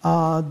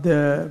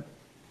the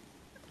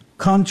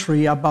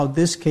country about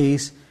this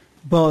case,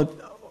 but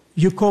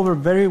you covered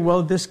very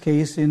well this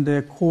case in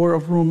the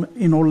courtroom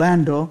in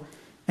Orlando,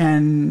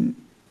 and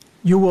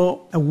you were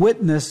a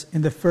witness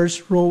in the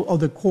first row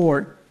of the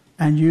court,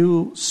 and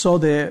you saw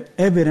the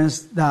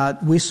evidence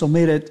that we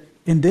submitted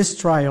in this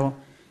trial,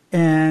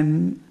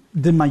 and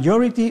the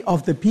majority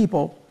of the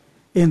people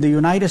in the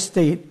United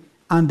States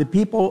and the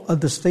people of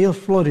the state of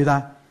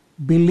Florida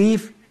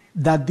believe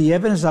that the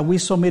evidence that we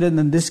submitted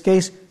in this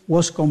case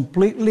was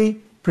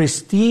completely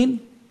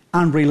pristine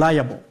and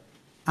reliable.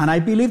 And I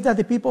believe that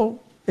the people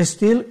are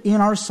still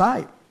in our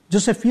side.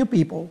 Just a few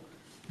people,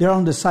 they're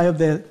on the side of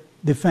the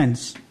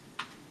defense.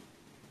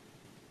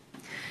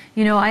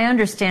 You know, I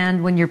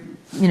understand when you're,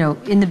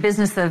 in the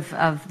business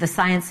of the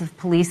science of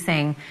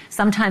policing,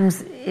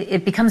 sometimes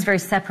it becomes very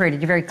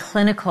separated. You're very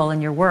clinical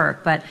in your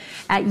work. But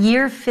at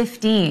year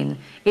 15,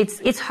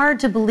 it's hard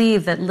to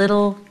believe that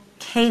little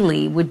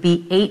Kaylee would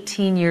be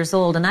 18 years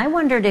old. And I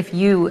wondered if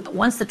you,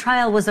 once the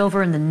trial was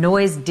over and the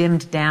noise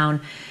dimmed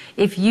down,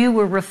 if you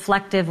were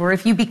reflective or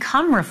if you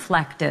become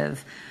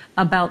reflective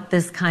about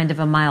this kind of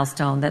a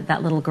milestone,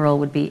 that little girl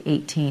would be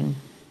 18.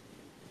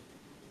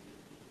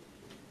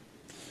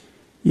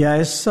 Yeah,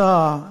 it's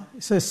a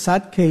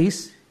sad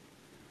case.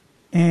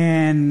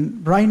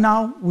 And right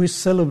now we're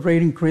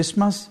celebrating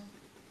Christmas.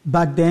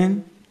 Back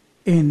then,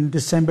 in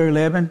December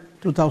 11,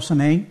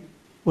 2008,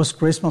 was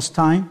Christmas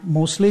time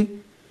mostly.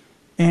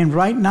 And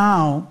right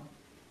now,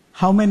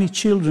 how many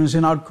children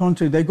in our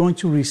country, they're going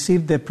to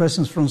receive their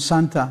presents from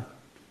Santa?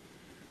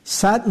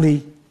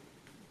 Sadly,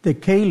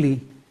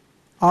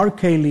 our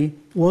Kaylee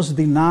was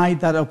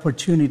denied that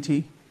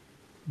opportunity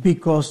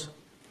because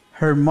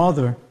her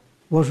mother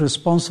was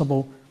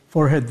responsible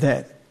for her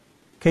death.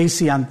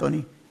 Casey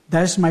Anthony.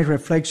 That is my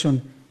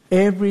reflection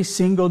every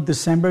single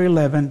December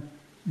 11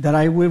 that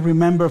I will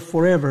remember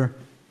forever,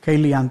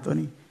 Kaylee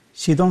Anthony.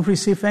 She don't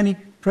receive any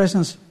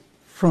presents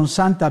from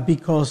Santa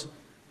because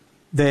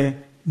the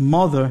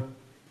mother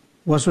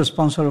was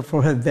responsible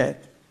for her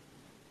death.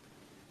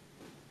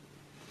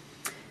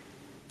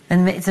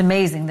 And it's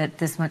amazing that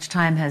this much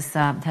time has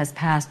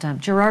passed.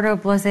 Gerardo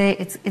Blase,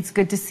 it's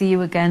good to see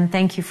you again.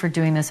 Thank you for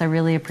doing this. I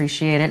really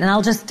appreciate it. And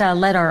I'll just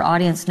let our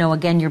audience know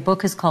again, your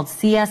book is called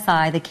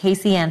CSI, the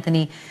Casey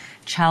Anthony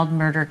Child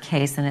Murder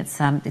Case, and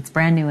it's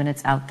brand new and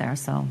it's out there.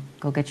 So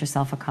go get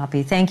yourself a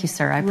copy. Thank you,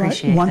 sir. I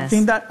appreciate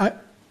this.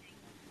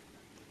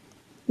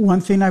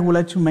 One thing I would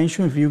like to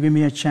mention, if you give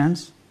me a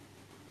chance.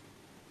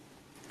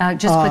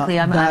 Just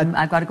quickly, I've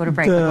got to go to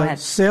break. But go ahead.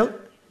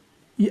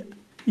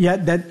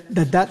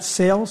 That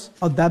sales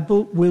of that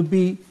book will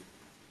be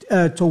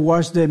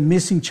towards the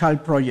Missing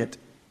Child Project.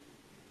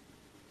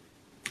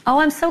 Oh,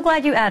 I'm so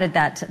glad you added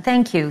that.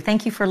 Thank you.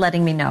 Thank you for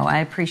letting me know. I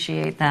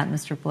appreciate that,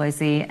 Mr.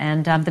 Bloise.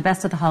 And the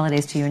best of the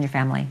holidays to you and your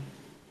family.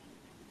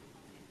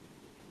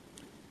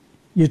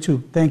 You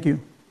too. Thank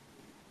you.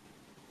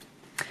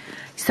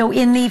 So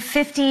in the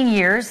 15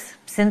 years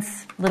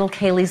since little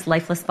Kaylee's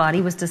lifeless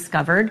body was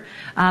discovered,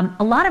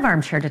 a lot of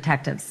armchair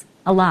detectives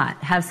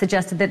have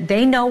suggested that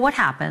they know what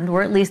happened,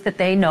 or at least that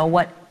they know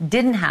what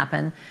didn't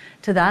happen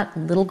to that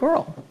little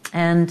girl.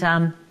 And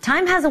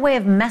time has a way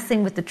of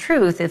messing with the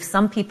truth if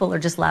some people are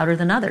just louder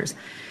than others.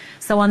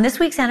 So on this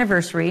week's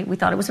anniversary, we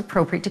thought it was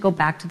appropriate to go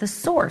back to the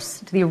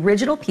source, to the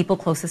original people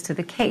closest to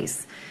the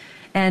case.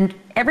 And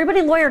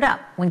everybody lawyered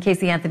up when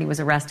Casey Anthony was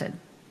arrested.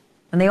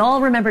 And they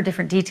all remember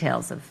different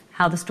details of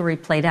how the story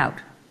played out.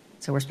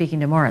 So we're speaking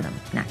to more of them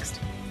next.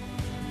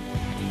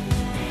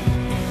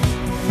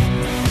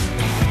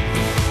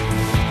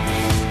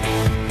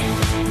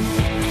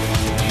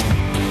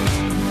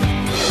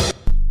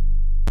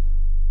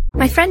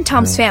 My friend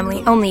Tom's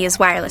family only use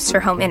wireless for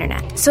home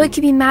internet, so it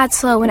can be mad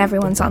slow when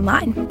everyone's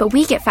online. But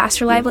we get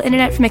fast, reliable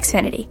internet from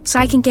Xfinity, so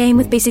I can game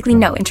with basically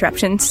no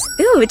interruptions.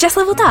 Ooh, it just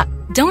leveled up.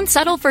 Don't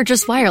settle for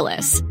just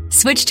wireless.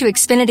 Switch to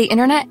Xfinity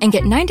Internet and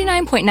get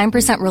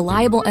 99.9%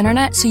 reliable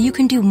internet so you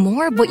can do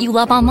more of what you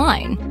love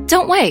online.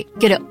 Don't wait.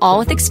 Get it all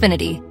with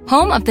Xfinity,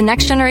 home of the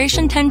next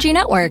generation 10G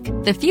network.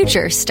 The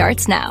future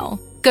starts now.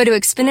 Go to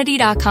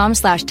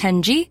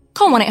Xfinity.com/10G,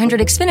 call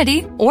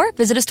 1-800-XFINITY, or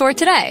visit a store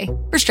today.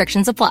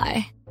 Restrictions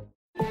apply.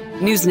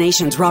 News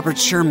Nation's Robert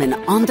Sherman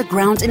on the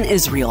ground in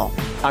Israel.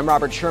 I'm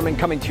Robert Sherman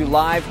coming to you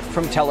live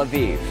from Tel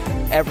Aviv.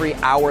 Every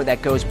hour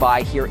that goes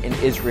by here in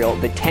Israel,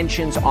 the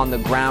tensions on the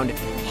ground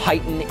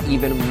heighten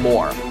even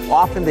more.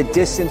 Off in the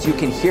distance, you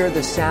can hear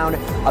the sound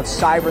of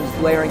sirens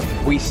blaring.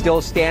 We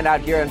still stand out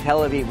here in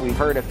Tel Aviv. We've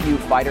heard a few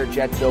fighter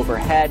jets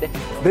overhead.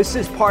 This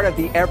is part of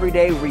the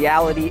everyday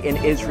reality in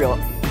Israel.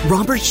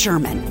 Robert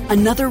Sherman,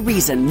 another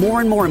reason more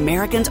and more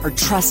Americans are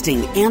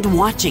trusting and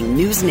watching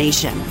News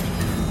Nation.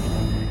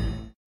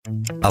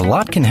 A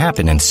lot can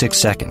happen in 6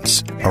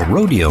 seconds. A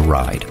rodeo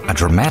ride, a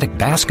dramatic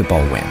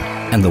basketball win,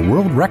 and the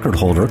world record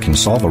holder can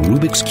solve a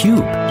Rubik's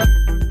Cube.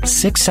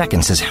 6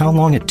 seconds is how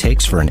long it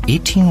takes for an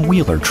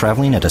 18-wheeler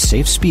traveling at a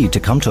safe speed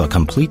to come to a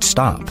complete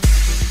stop.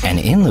 And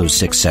in those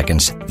 6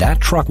 seconds, that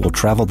truck will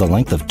travel the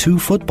length of 2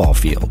 football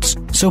fields.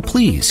 So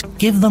please,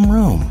 give them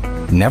room.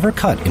 Never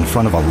cut in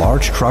front of a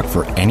large truck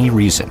for any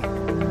reason.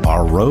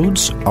 Our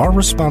roads, our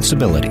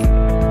responsibility.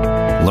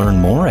 Learn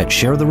more at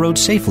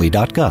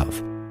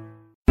sharetheroadsafely.gov.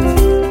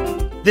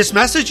 This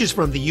message is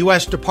from the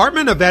U.S.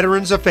 Department of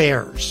Veterans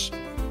Affairs.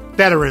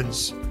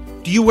 Veterans,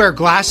 do you wear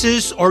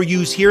glasses or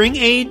use hearing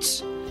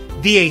aids?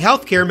 VA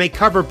Healthcare may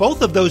cover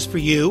both of those for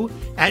you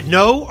at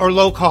no or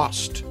low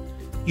cost.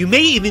 You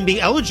may even be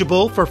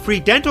eligible for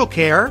free dental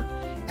care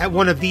at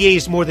one of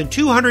VA's more than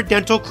 200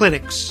 dental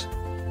clinics.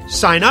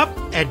 Sign up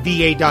at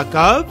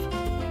va.gov,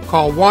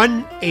 call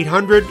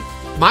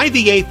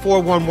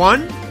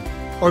 1-800-MyVA411,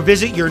 or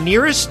visit your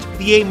nearest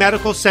VA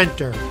medical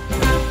center.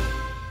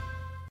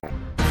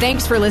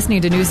 Thanks for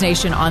listening to News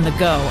Nation on the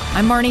Go.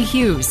 I'm Marnie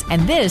Hughes,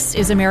 and this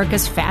is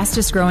America's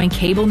fastest growing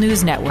cable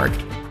news network.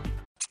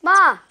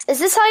 Ma, is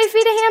this how you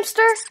feed a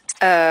hamster?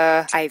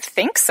 I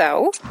think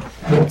so.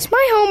 Is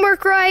my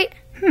homework right?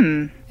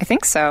 I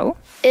think so.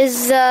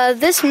 Is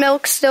this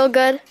milk still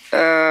good?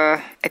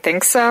 I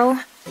think so.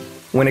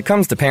 When it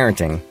comes to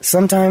parenting,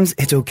 sometimes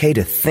it's okay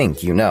to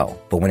think you know.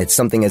 But when it's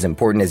something as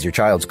important as your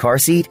child's car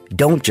seat,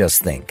 don't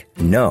just think.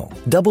 No.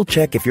 Double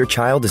check if your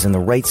child is in the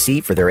right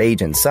seat for their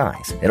age and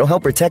size. It'll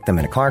help protect them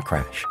in a car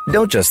crash.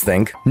 Don't just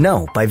think.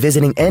 No by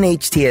visiting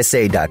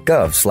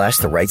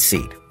nhtsa.gov/the right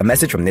seat. A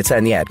message from NHTSA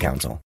and the Ad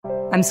Council.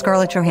 I'm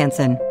Scarlett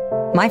Johansson.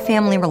 My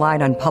family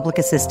relied on public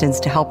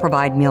assistance to help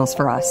provide meals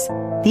for us.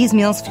 These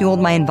meals fueled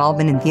my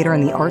involvement in theater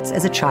and the arts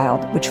as a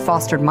child, which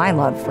fostered my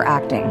love for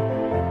acting.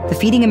 The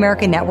Feeding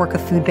America network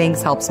of food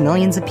banks helps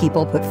millions of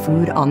people put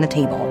food on the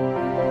table.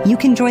 You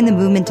can join the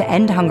movement to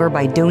end hunger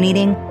by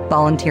donating,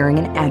 volunteering,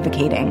 and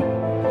advocating.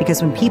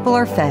 Because when people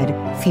are fed,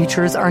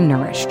 futures are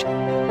nourished.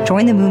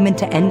 Join the movement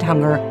to end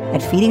hunger at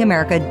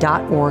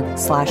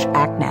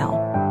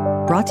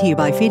feedingamerica.org/actnow. Brought to you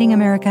by Feeding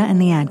America and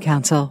the Ad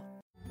Council.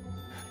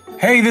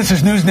 Hey, this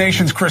is News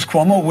Nation's Chris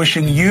Cuomo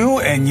wishing you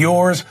and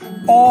yours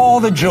all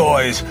the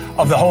joys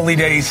of the Holy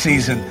Days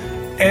season.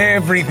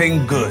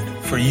 Everything good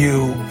for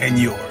you and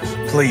yours.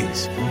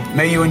 Please,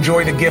 may you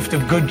enjoy the gift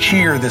of good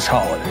cheer this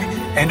holiday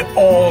and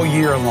all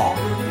year long.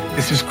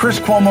 This is Chris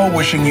Cuomo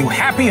wishing you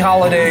happy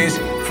holidays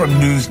from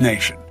News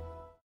Nation.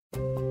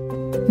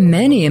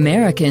 Many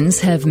Americans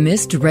have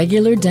missed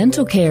regular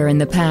dental care in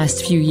the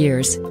past few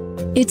years.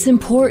 It's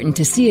important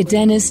to see a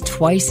dentist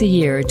twice a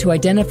year to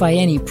identify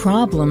any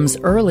problems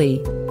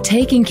early.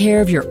 Taking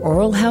care of your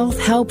oral health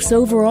helps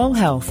overall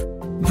health.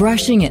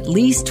 Brushing at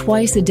least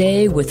twice a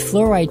day with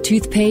fluoride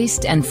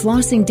toothpaste and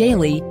flossing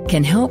daily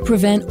can help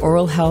prevent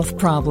oral health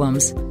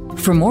problems.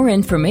 For more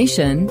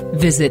information,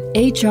 visit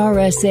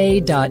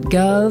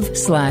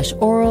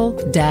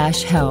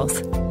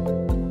hrsa.gov/oral-health.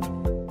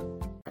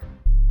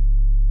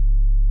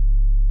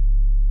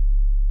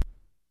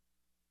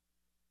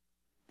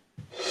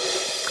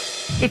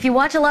 If you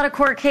watch a lot of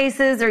court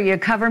cases or you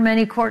cover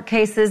many court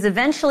cases,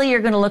 eventually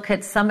you're going to look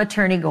at some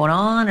attorney going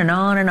on and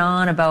on and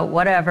on about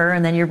whatever,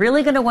 and then you're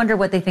really going to wonder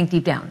what they think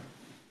deep down,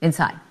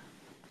 inside,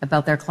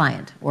 about their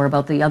client or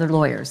about the other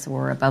lawyers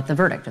or about the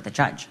verdict or the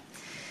judge.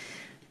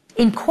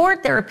 In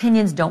court, their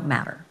opinions don't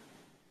matter.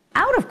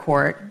 Out of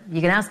court,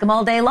 you can ask them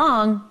all day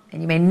long,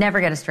 and you may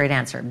never get a straight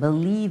answer.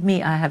 Believe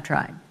me, I have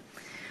tried.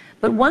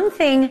 But one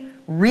thing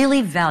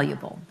really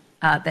valuable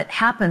that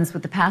happens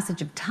with the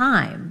passage of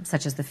time,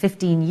 such as the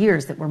 15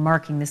 years that we're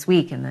marking this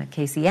week in the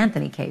Casey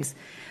Anthony case,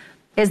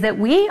 is that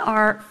we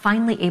are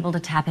finally able to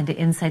tap into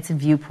insights and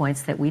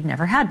viewpoints that we've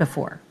never had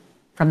before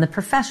from the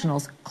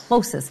professionals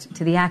closest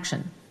to the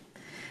action.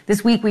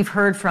 This week we've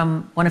heard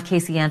from one of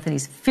Casey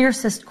Anthony's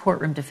fiercest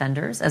courtroom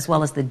defenders, as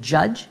well as the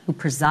judge who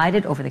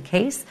presided over the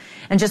case,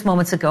 and just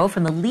moments ago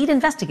from the lead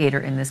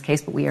investigator in this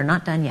case, but we are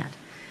not done yet.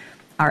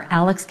 our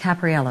Alex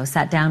Capriello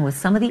sat down with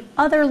some of the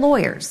other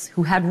lawyers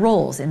who had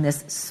roles in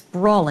this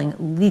sprawling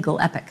legal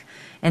epic.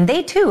 And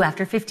they too,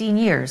 after 15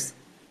 years,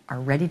 are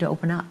ready to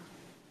open up.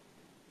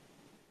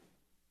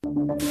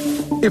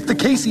 If the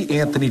Casey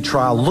Anthony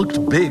trial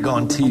looked big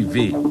on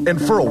TV, and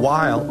for a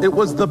while it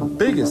was the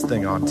biggest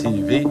thing on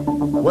TV,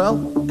 well,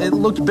 it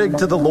looked big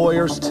to the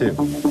lawyers too.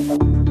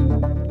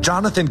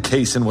 Jonathan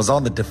Kaysen was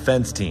on the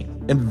defense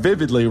team and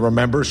vividly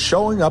remembers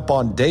showing up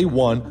on day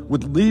one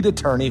with lead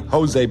attorney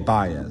Jose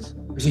Baez.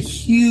 There's a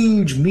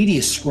huge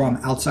media scrum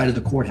outside of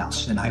the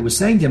courthouse. And I was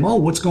saying to him, oh,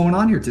 what's going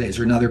on here today? Is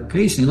there another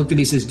case? And he looked at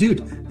me and says,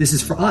 dude, this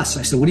is for us.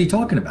 I said, what are you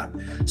talking about?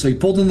 So he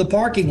pulled in the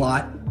parking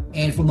lot.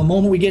 And from the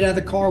moment we get out of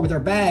the car with our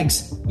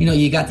bags,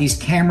 you got these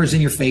cameras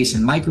in your face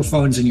and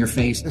microphones in your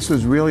face. This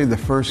was really the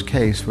first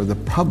case where the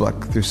public,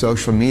 through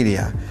social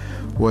media,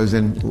 was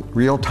in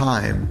real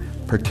time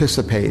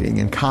participating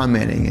and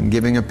commenting and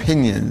giving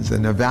opinions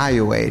and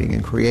evaluating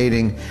and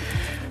creating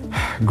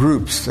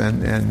groups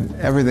and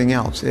everything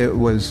else. It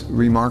was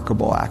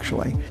remarkable,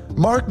 actually.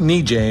 Mark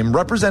Nejame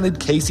represented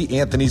Casey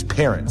Anthony's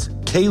parents,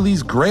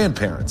 Kaylee's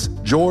grandparents,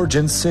 George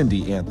and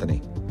Cindy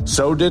Anthony.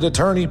 So did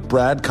attorney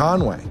Brad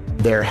Conway.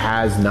 There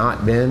has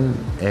not been,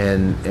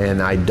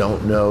 and I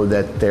don't know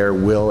that there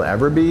will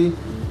ever be,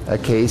 a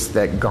case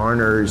that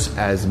garners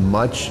as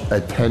much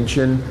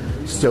attention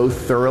so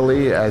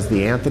thoroughly as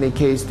the Anthony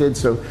case did.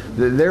 So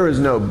there was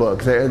no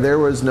book, there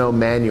was no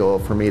manual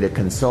for me to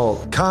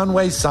consult.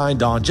 Conway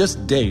signed on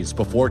just days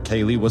before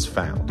Kaylee was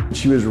found.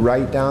 She was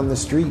right down the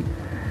street,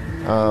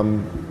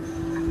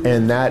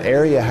 and that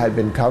area had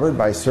been covered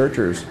by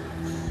searchers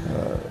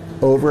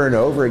over and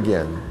over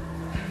again.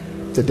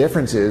 The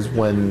difference is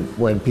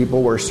when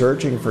people were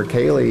searching for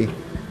Kaylee,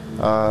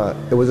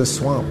 it was a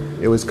swamp.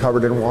 It was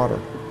covered in water,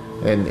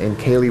 and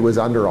Kaylee was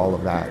under all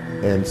of that.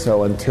 And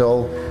so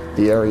until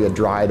the area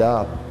dried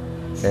up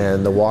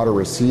and the water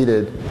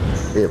receded,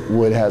 it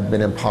would have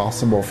been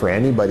impossible for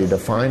anybody to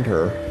find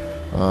her.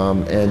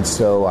 And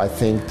so I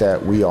think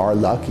that we are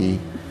lucky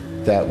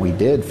that we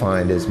did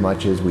find as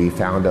much as we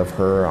found of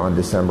her on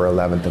December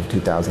 11th of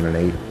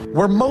 2008.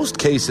 Where most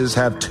cases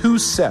have two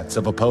sets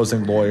of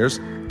opposing lawyers,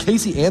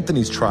 Casey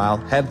Anthony's trial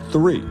had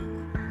three.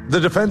 The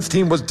defense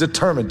team was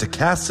determined to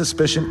cast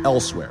suspicion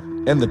elsewhere,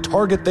 and the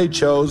target they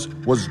chose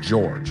was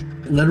George.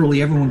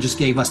 Literally everyone just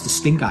gave us the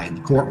stink eye in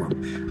the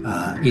courtroom,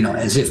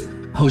 as if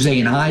Jose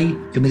and I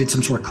committed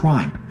some sort of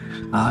crime.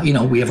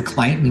 We have a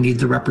client we need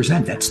to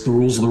represent. That's the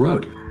rules of the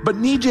road. But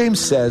Nejame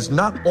says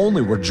not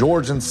only were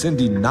George and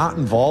Cindy not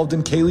involved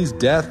in Kaylee's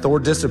death or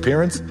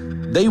disappearance,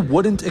 they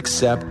wouldn't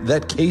accept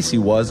that Casey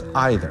was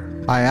either.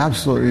 I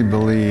absolutely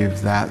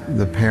believe that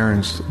the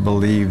parents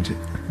believed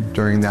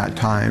during that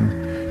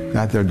time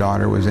that their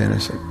daughter was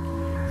innocent.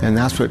 And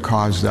that's what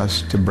caused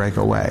us to break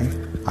away.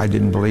 I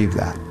didn't believe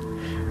that.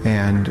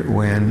 And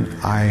when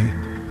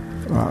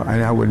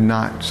I would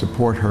not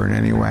support her in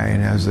any way,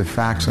 and as the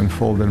facts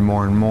unfolded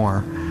more and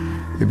more,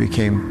 it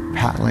became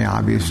patently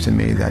obvious to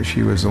me that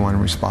she was the one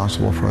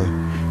responsible for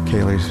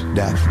Kaylee's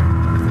death.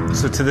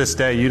 So to this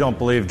day, you don't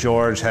believe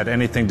George had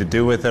anything to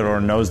do with it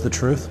or knows the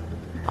truth?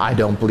 I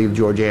don't believe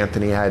George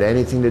Anthony had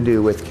anything to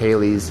do with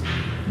Kaylee's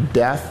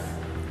death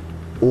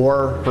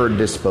or her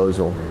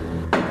disposal.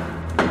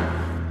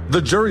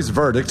 The jury's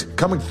verdict,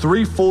 coming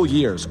 3 full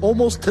years,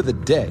 almost to the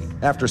day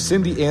after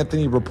Cindy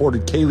Anthony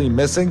reported Kaylee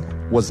missing,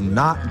 was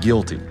not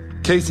guilty.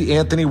 Casey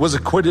Anthony was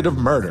acquitted of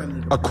murder,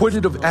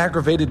 acquitted of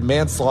aggravated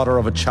manslaughter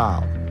of a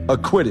child,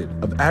 acquitted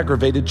of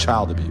aggravated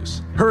child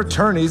abuse. Her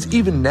attorneys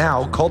even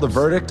now call the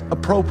verdict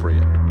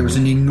appropriate. There was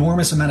an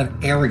enormous amount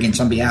of arrogance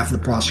on behalf of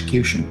the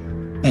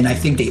prosecution. And I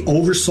think they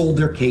oversold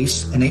their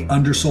case and they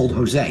undersold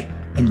Jose.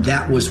 And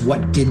that was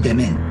what did them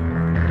in.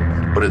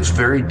 But it's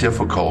very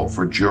difficult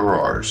for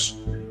jurors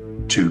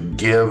to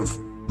give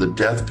the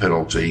death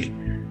penalty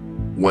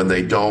when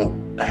they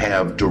don't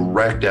have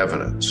direct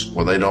evidence,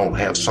 when they don't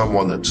have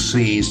someone that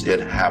sees it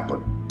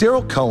happen.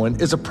 Daryl Cohen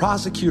is a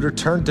prosecutor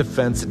turned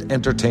defense and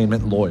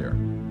entertainment lawyer.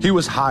 He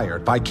was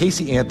hired by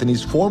Casey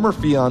Anthony's former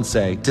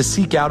fiancée to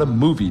seek out a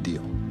movie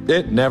deal.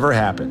 It never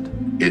happened.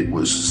 It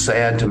was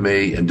sad to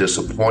me and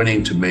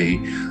disappointing to me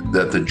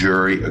that the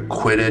jury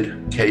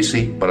acquitted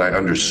Casey, but I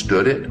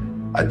understood it.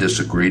 I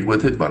disagreed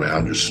with it, but I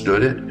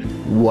understood it.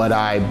 What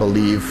I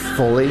believe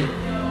fully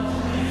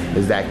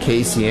is that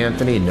Casey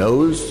Anthony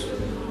knows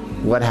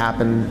what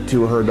happened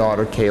to her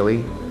daughter,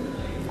 Kaylee.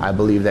 I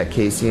believe that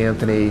Casey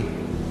Anthony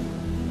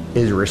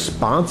is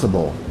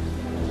responsible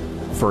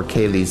for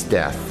Kaylee's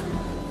death.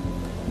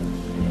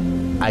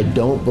 I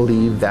don't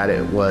believe that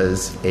it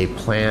was a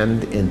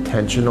planned,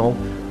 intentional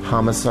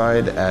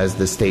homicide as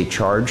the state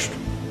charged.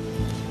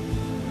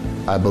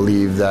 I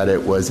believe that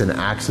it was an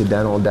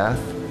accidental death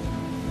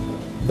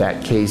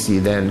that Casey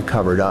then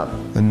covered up.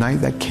 The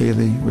night that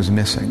Kaylee was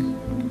missing,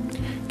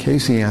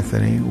 Casey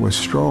Anthony was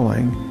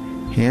strolling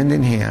hand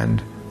in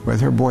hand with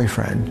her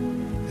boyfriend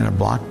in a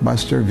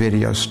Blockbuster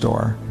video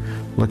store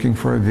looking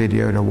for a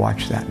video to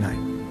watch that night.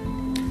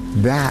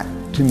 That,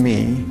 to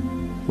me,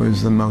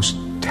 was the most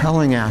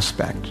telling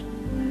aspect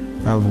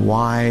of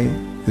why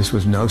this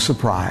was no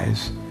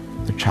surprise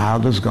The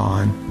child is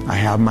gone. I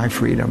have my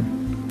freedom,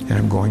 and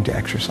I'm going to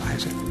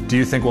exercise it. Do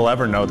you think we'll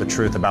ever know the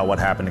truth about what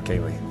happened to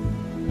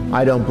Kaylee?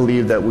 I don't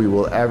believe that we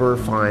will ever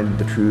find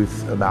the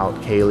truth about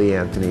Kaylee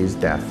Anthony's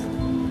death.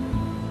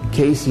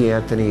 Casey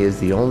Anthony is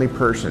the only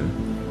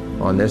person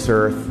on this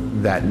earth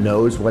that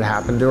knows what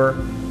happened to her,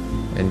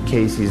 and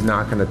Casey's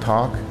not going to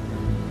talk.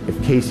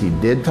 If Casey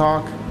did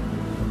talk,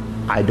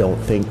 I don't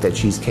think that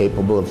she's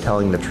capable of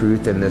telling the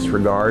truth in this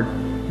regard,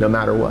 no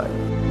matter what.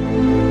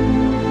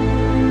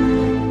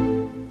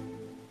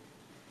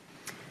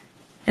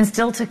 And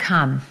still to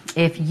come,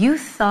 if you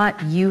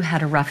thought you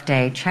had a rough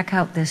day, check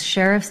out this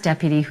sheriff's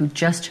deputy who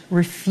just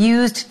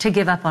refused to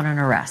give up on an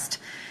arrest.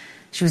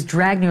 She was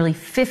dragged nearly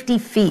 50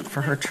 feet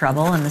for her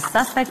trouble, and the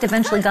suspect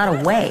eventually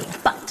got away,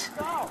 but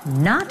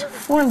not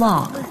for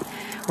long.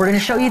 We're going to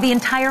show you the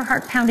entire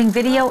heart-pounding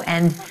video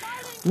and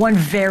one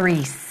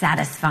very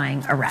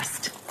satisfying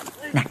arrest.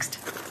 Next.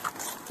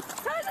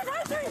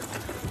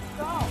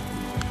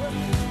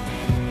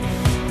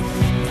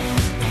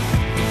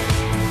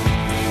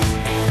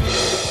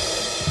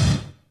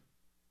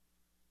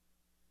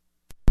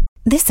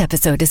 This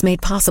episode is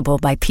made possible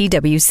by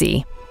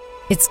PwC.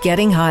 It's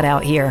getting hot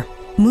out here.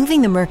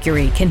 Moving the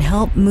mercury can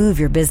help move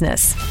your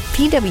business.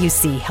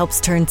 PwC helps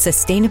turn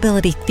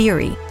sustainability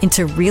theory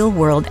into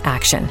real-world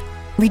action.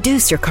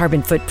 Reduce your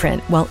carbon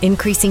footprint while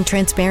increasing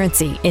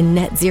transparency in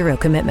net zero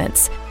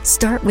commitments.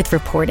 Start with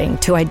reporting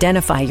to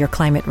identify your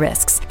climate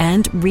risks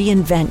and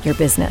reinvent your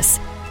business.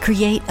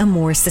 Create a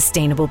more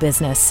sustainable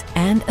business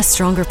and a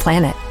stronger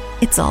planet.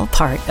 It's all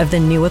part of the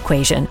new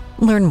equation.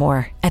 Learn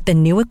more at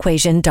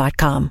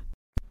thenewequation.com.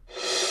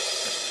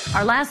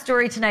 Our last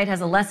story tonight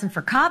has a lesson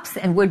for cops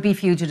and would-be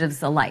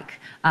fugitives alike.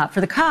 For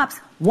the cops,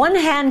 one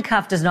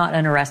handcuff does not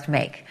an arrest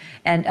make.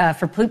 And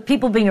for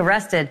people being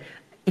arrested,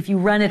 if you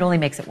run, it only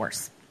makes it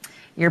worse.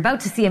 You're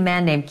about to see a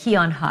man named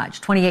Keon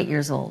Hodge, 28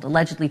 years old,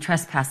 allegedly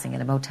trespassing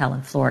at a motel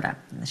in Florida.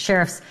 When the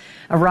sheriffs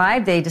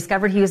arrived, they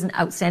discovered he was an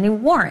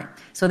outstanding warrant,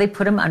 so they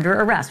put him under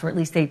arrest, or at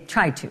least they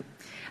tried to.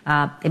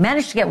 They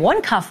managed to get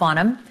one cuff on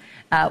him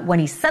when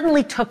he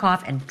suddenly took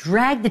off and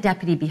dragged the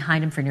deputy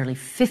behind him for nearly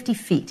 50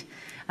 feet.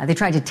 They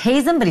tried to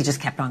tase him, but he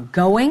just kept on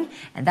going,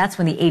 and that's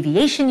when the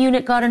aviation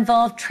unit got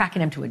involved,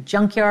 tracking him to a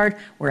junkyard,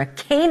 where a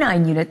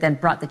canine unit then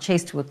brought the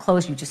chase to a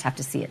close. You just have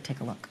to see it. Take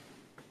a look.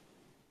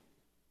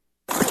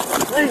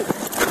 Please.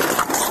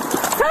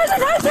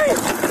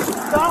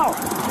 Stop!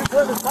 You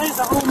put the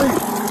taser on me.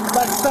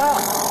 Like, stop.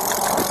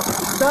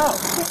 Stop.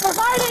 We're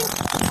fighting.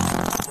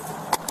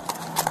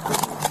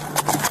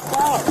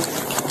 Stop.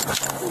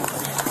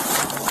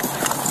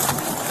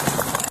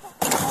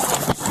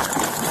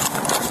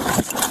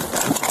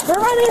 We're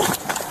running.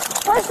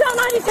 First down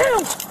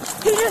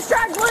 92. He just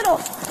dragged Little.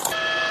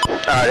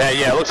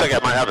 Yeah, it looks like I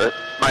might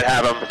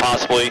have him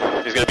possibly.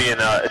 He's going to be in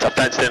it's a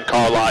fenced-in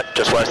car lot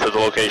just west of the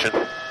location.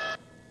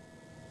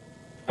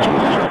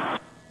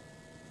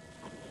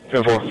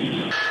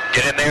 10-4.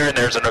 Get in there, and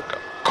there's a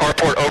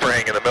carport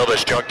overhang in the middle of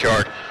this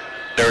junkyard.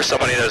 There was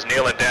somebody that was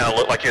kneeling down,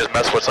 looked like he was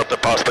messing with something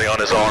possibly on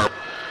his arm,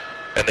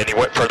 and then he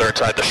went further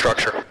inside the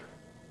structure.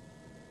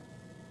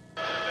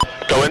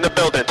 Go in the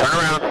building, turn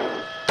around.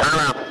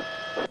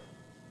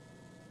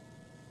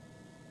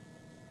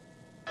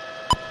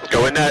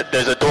 Go in that,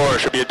 there's a door,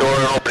 should be a door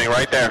opening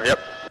right there, yep.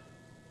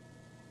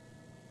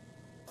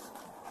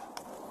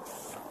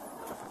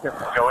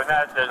 Go in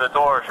that, there's a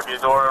door, should be a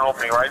door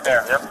opening right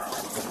there, yep.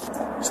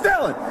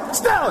 Stellan,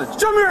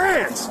 show me your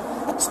hands.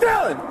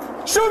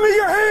 Stellan, show me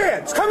your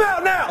hands. Come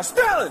out now,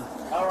 Stellan.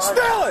 Right.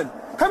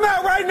 Stellan, come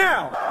out right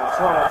now.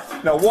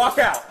 No, walk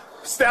out.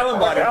 Stellan,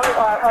 buddy.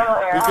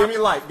 Give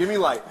me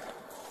light.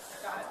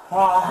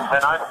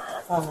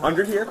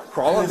 Under here,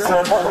 crawl under.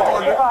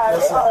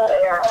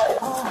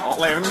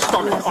 Land on your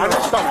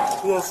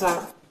stomach. Yes,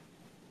 sir.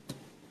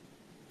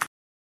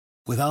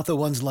 Without the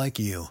ones like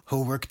you,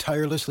 who work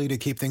tirelessly to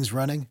keep things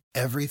running,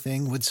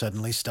 everything would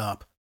suddenly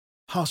stop.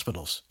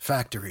 Hospitals,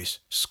 factories,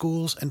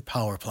 schools, and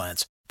power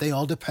plants, they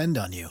all depend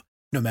on you.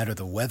 No matter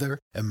the weather,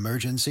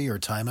 emergency, or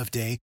time of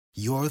day,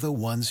 you're the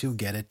ones who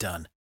get it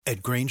done.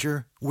 At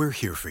Grainger, we're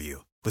here for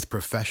you with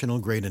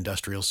professional-grade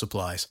industrial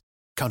supplies.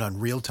 Count on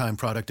real-time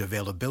product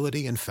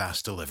availability and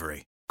fast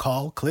delivery.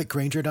 Call, click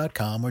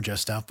Grainger.com, or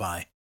just stop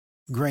by.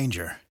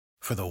 Grainger,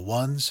 for the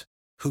ones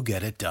who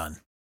get it done.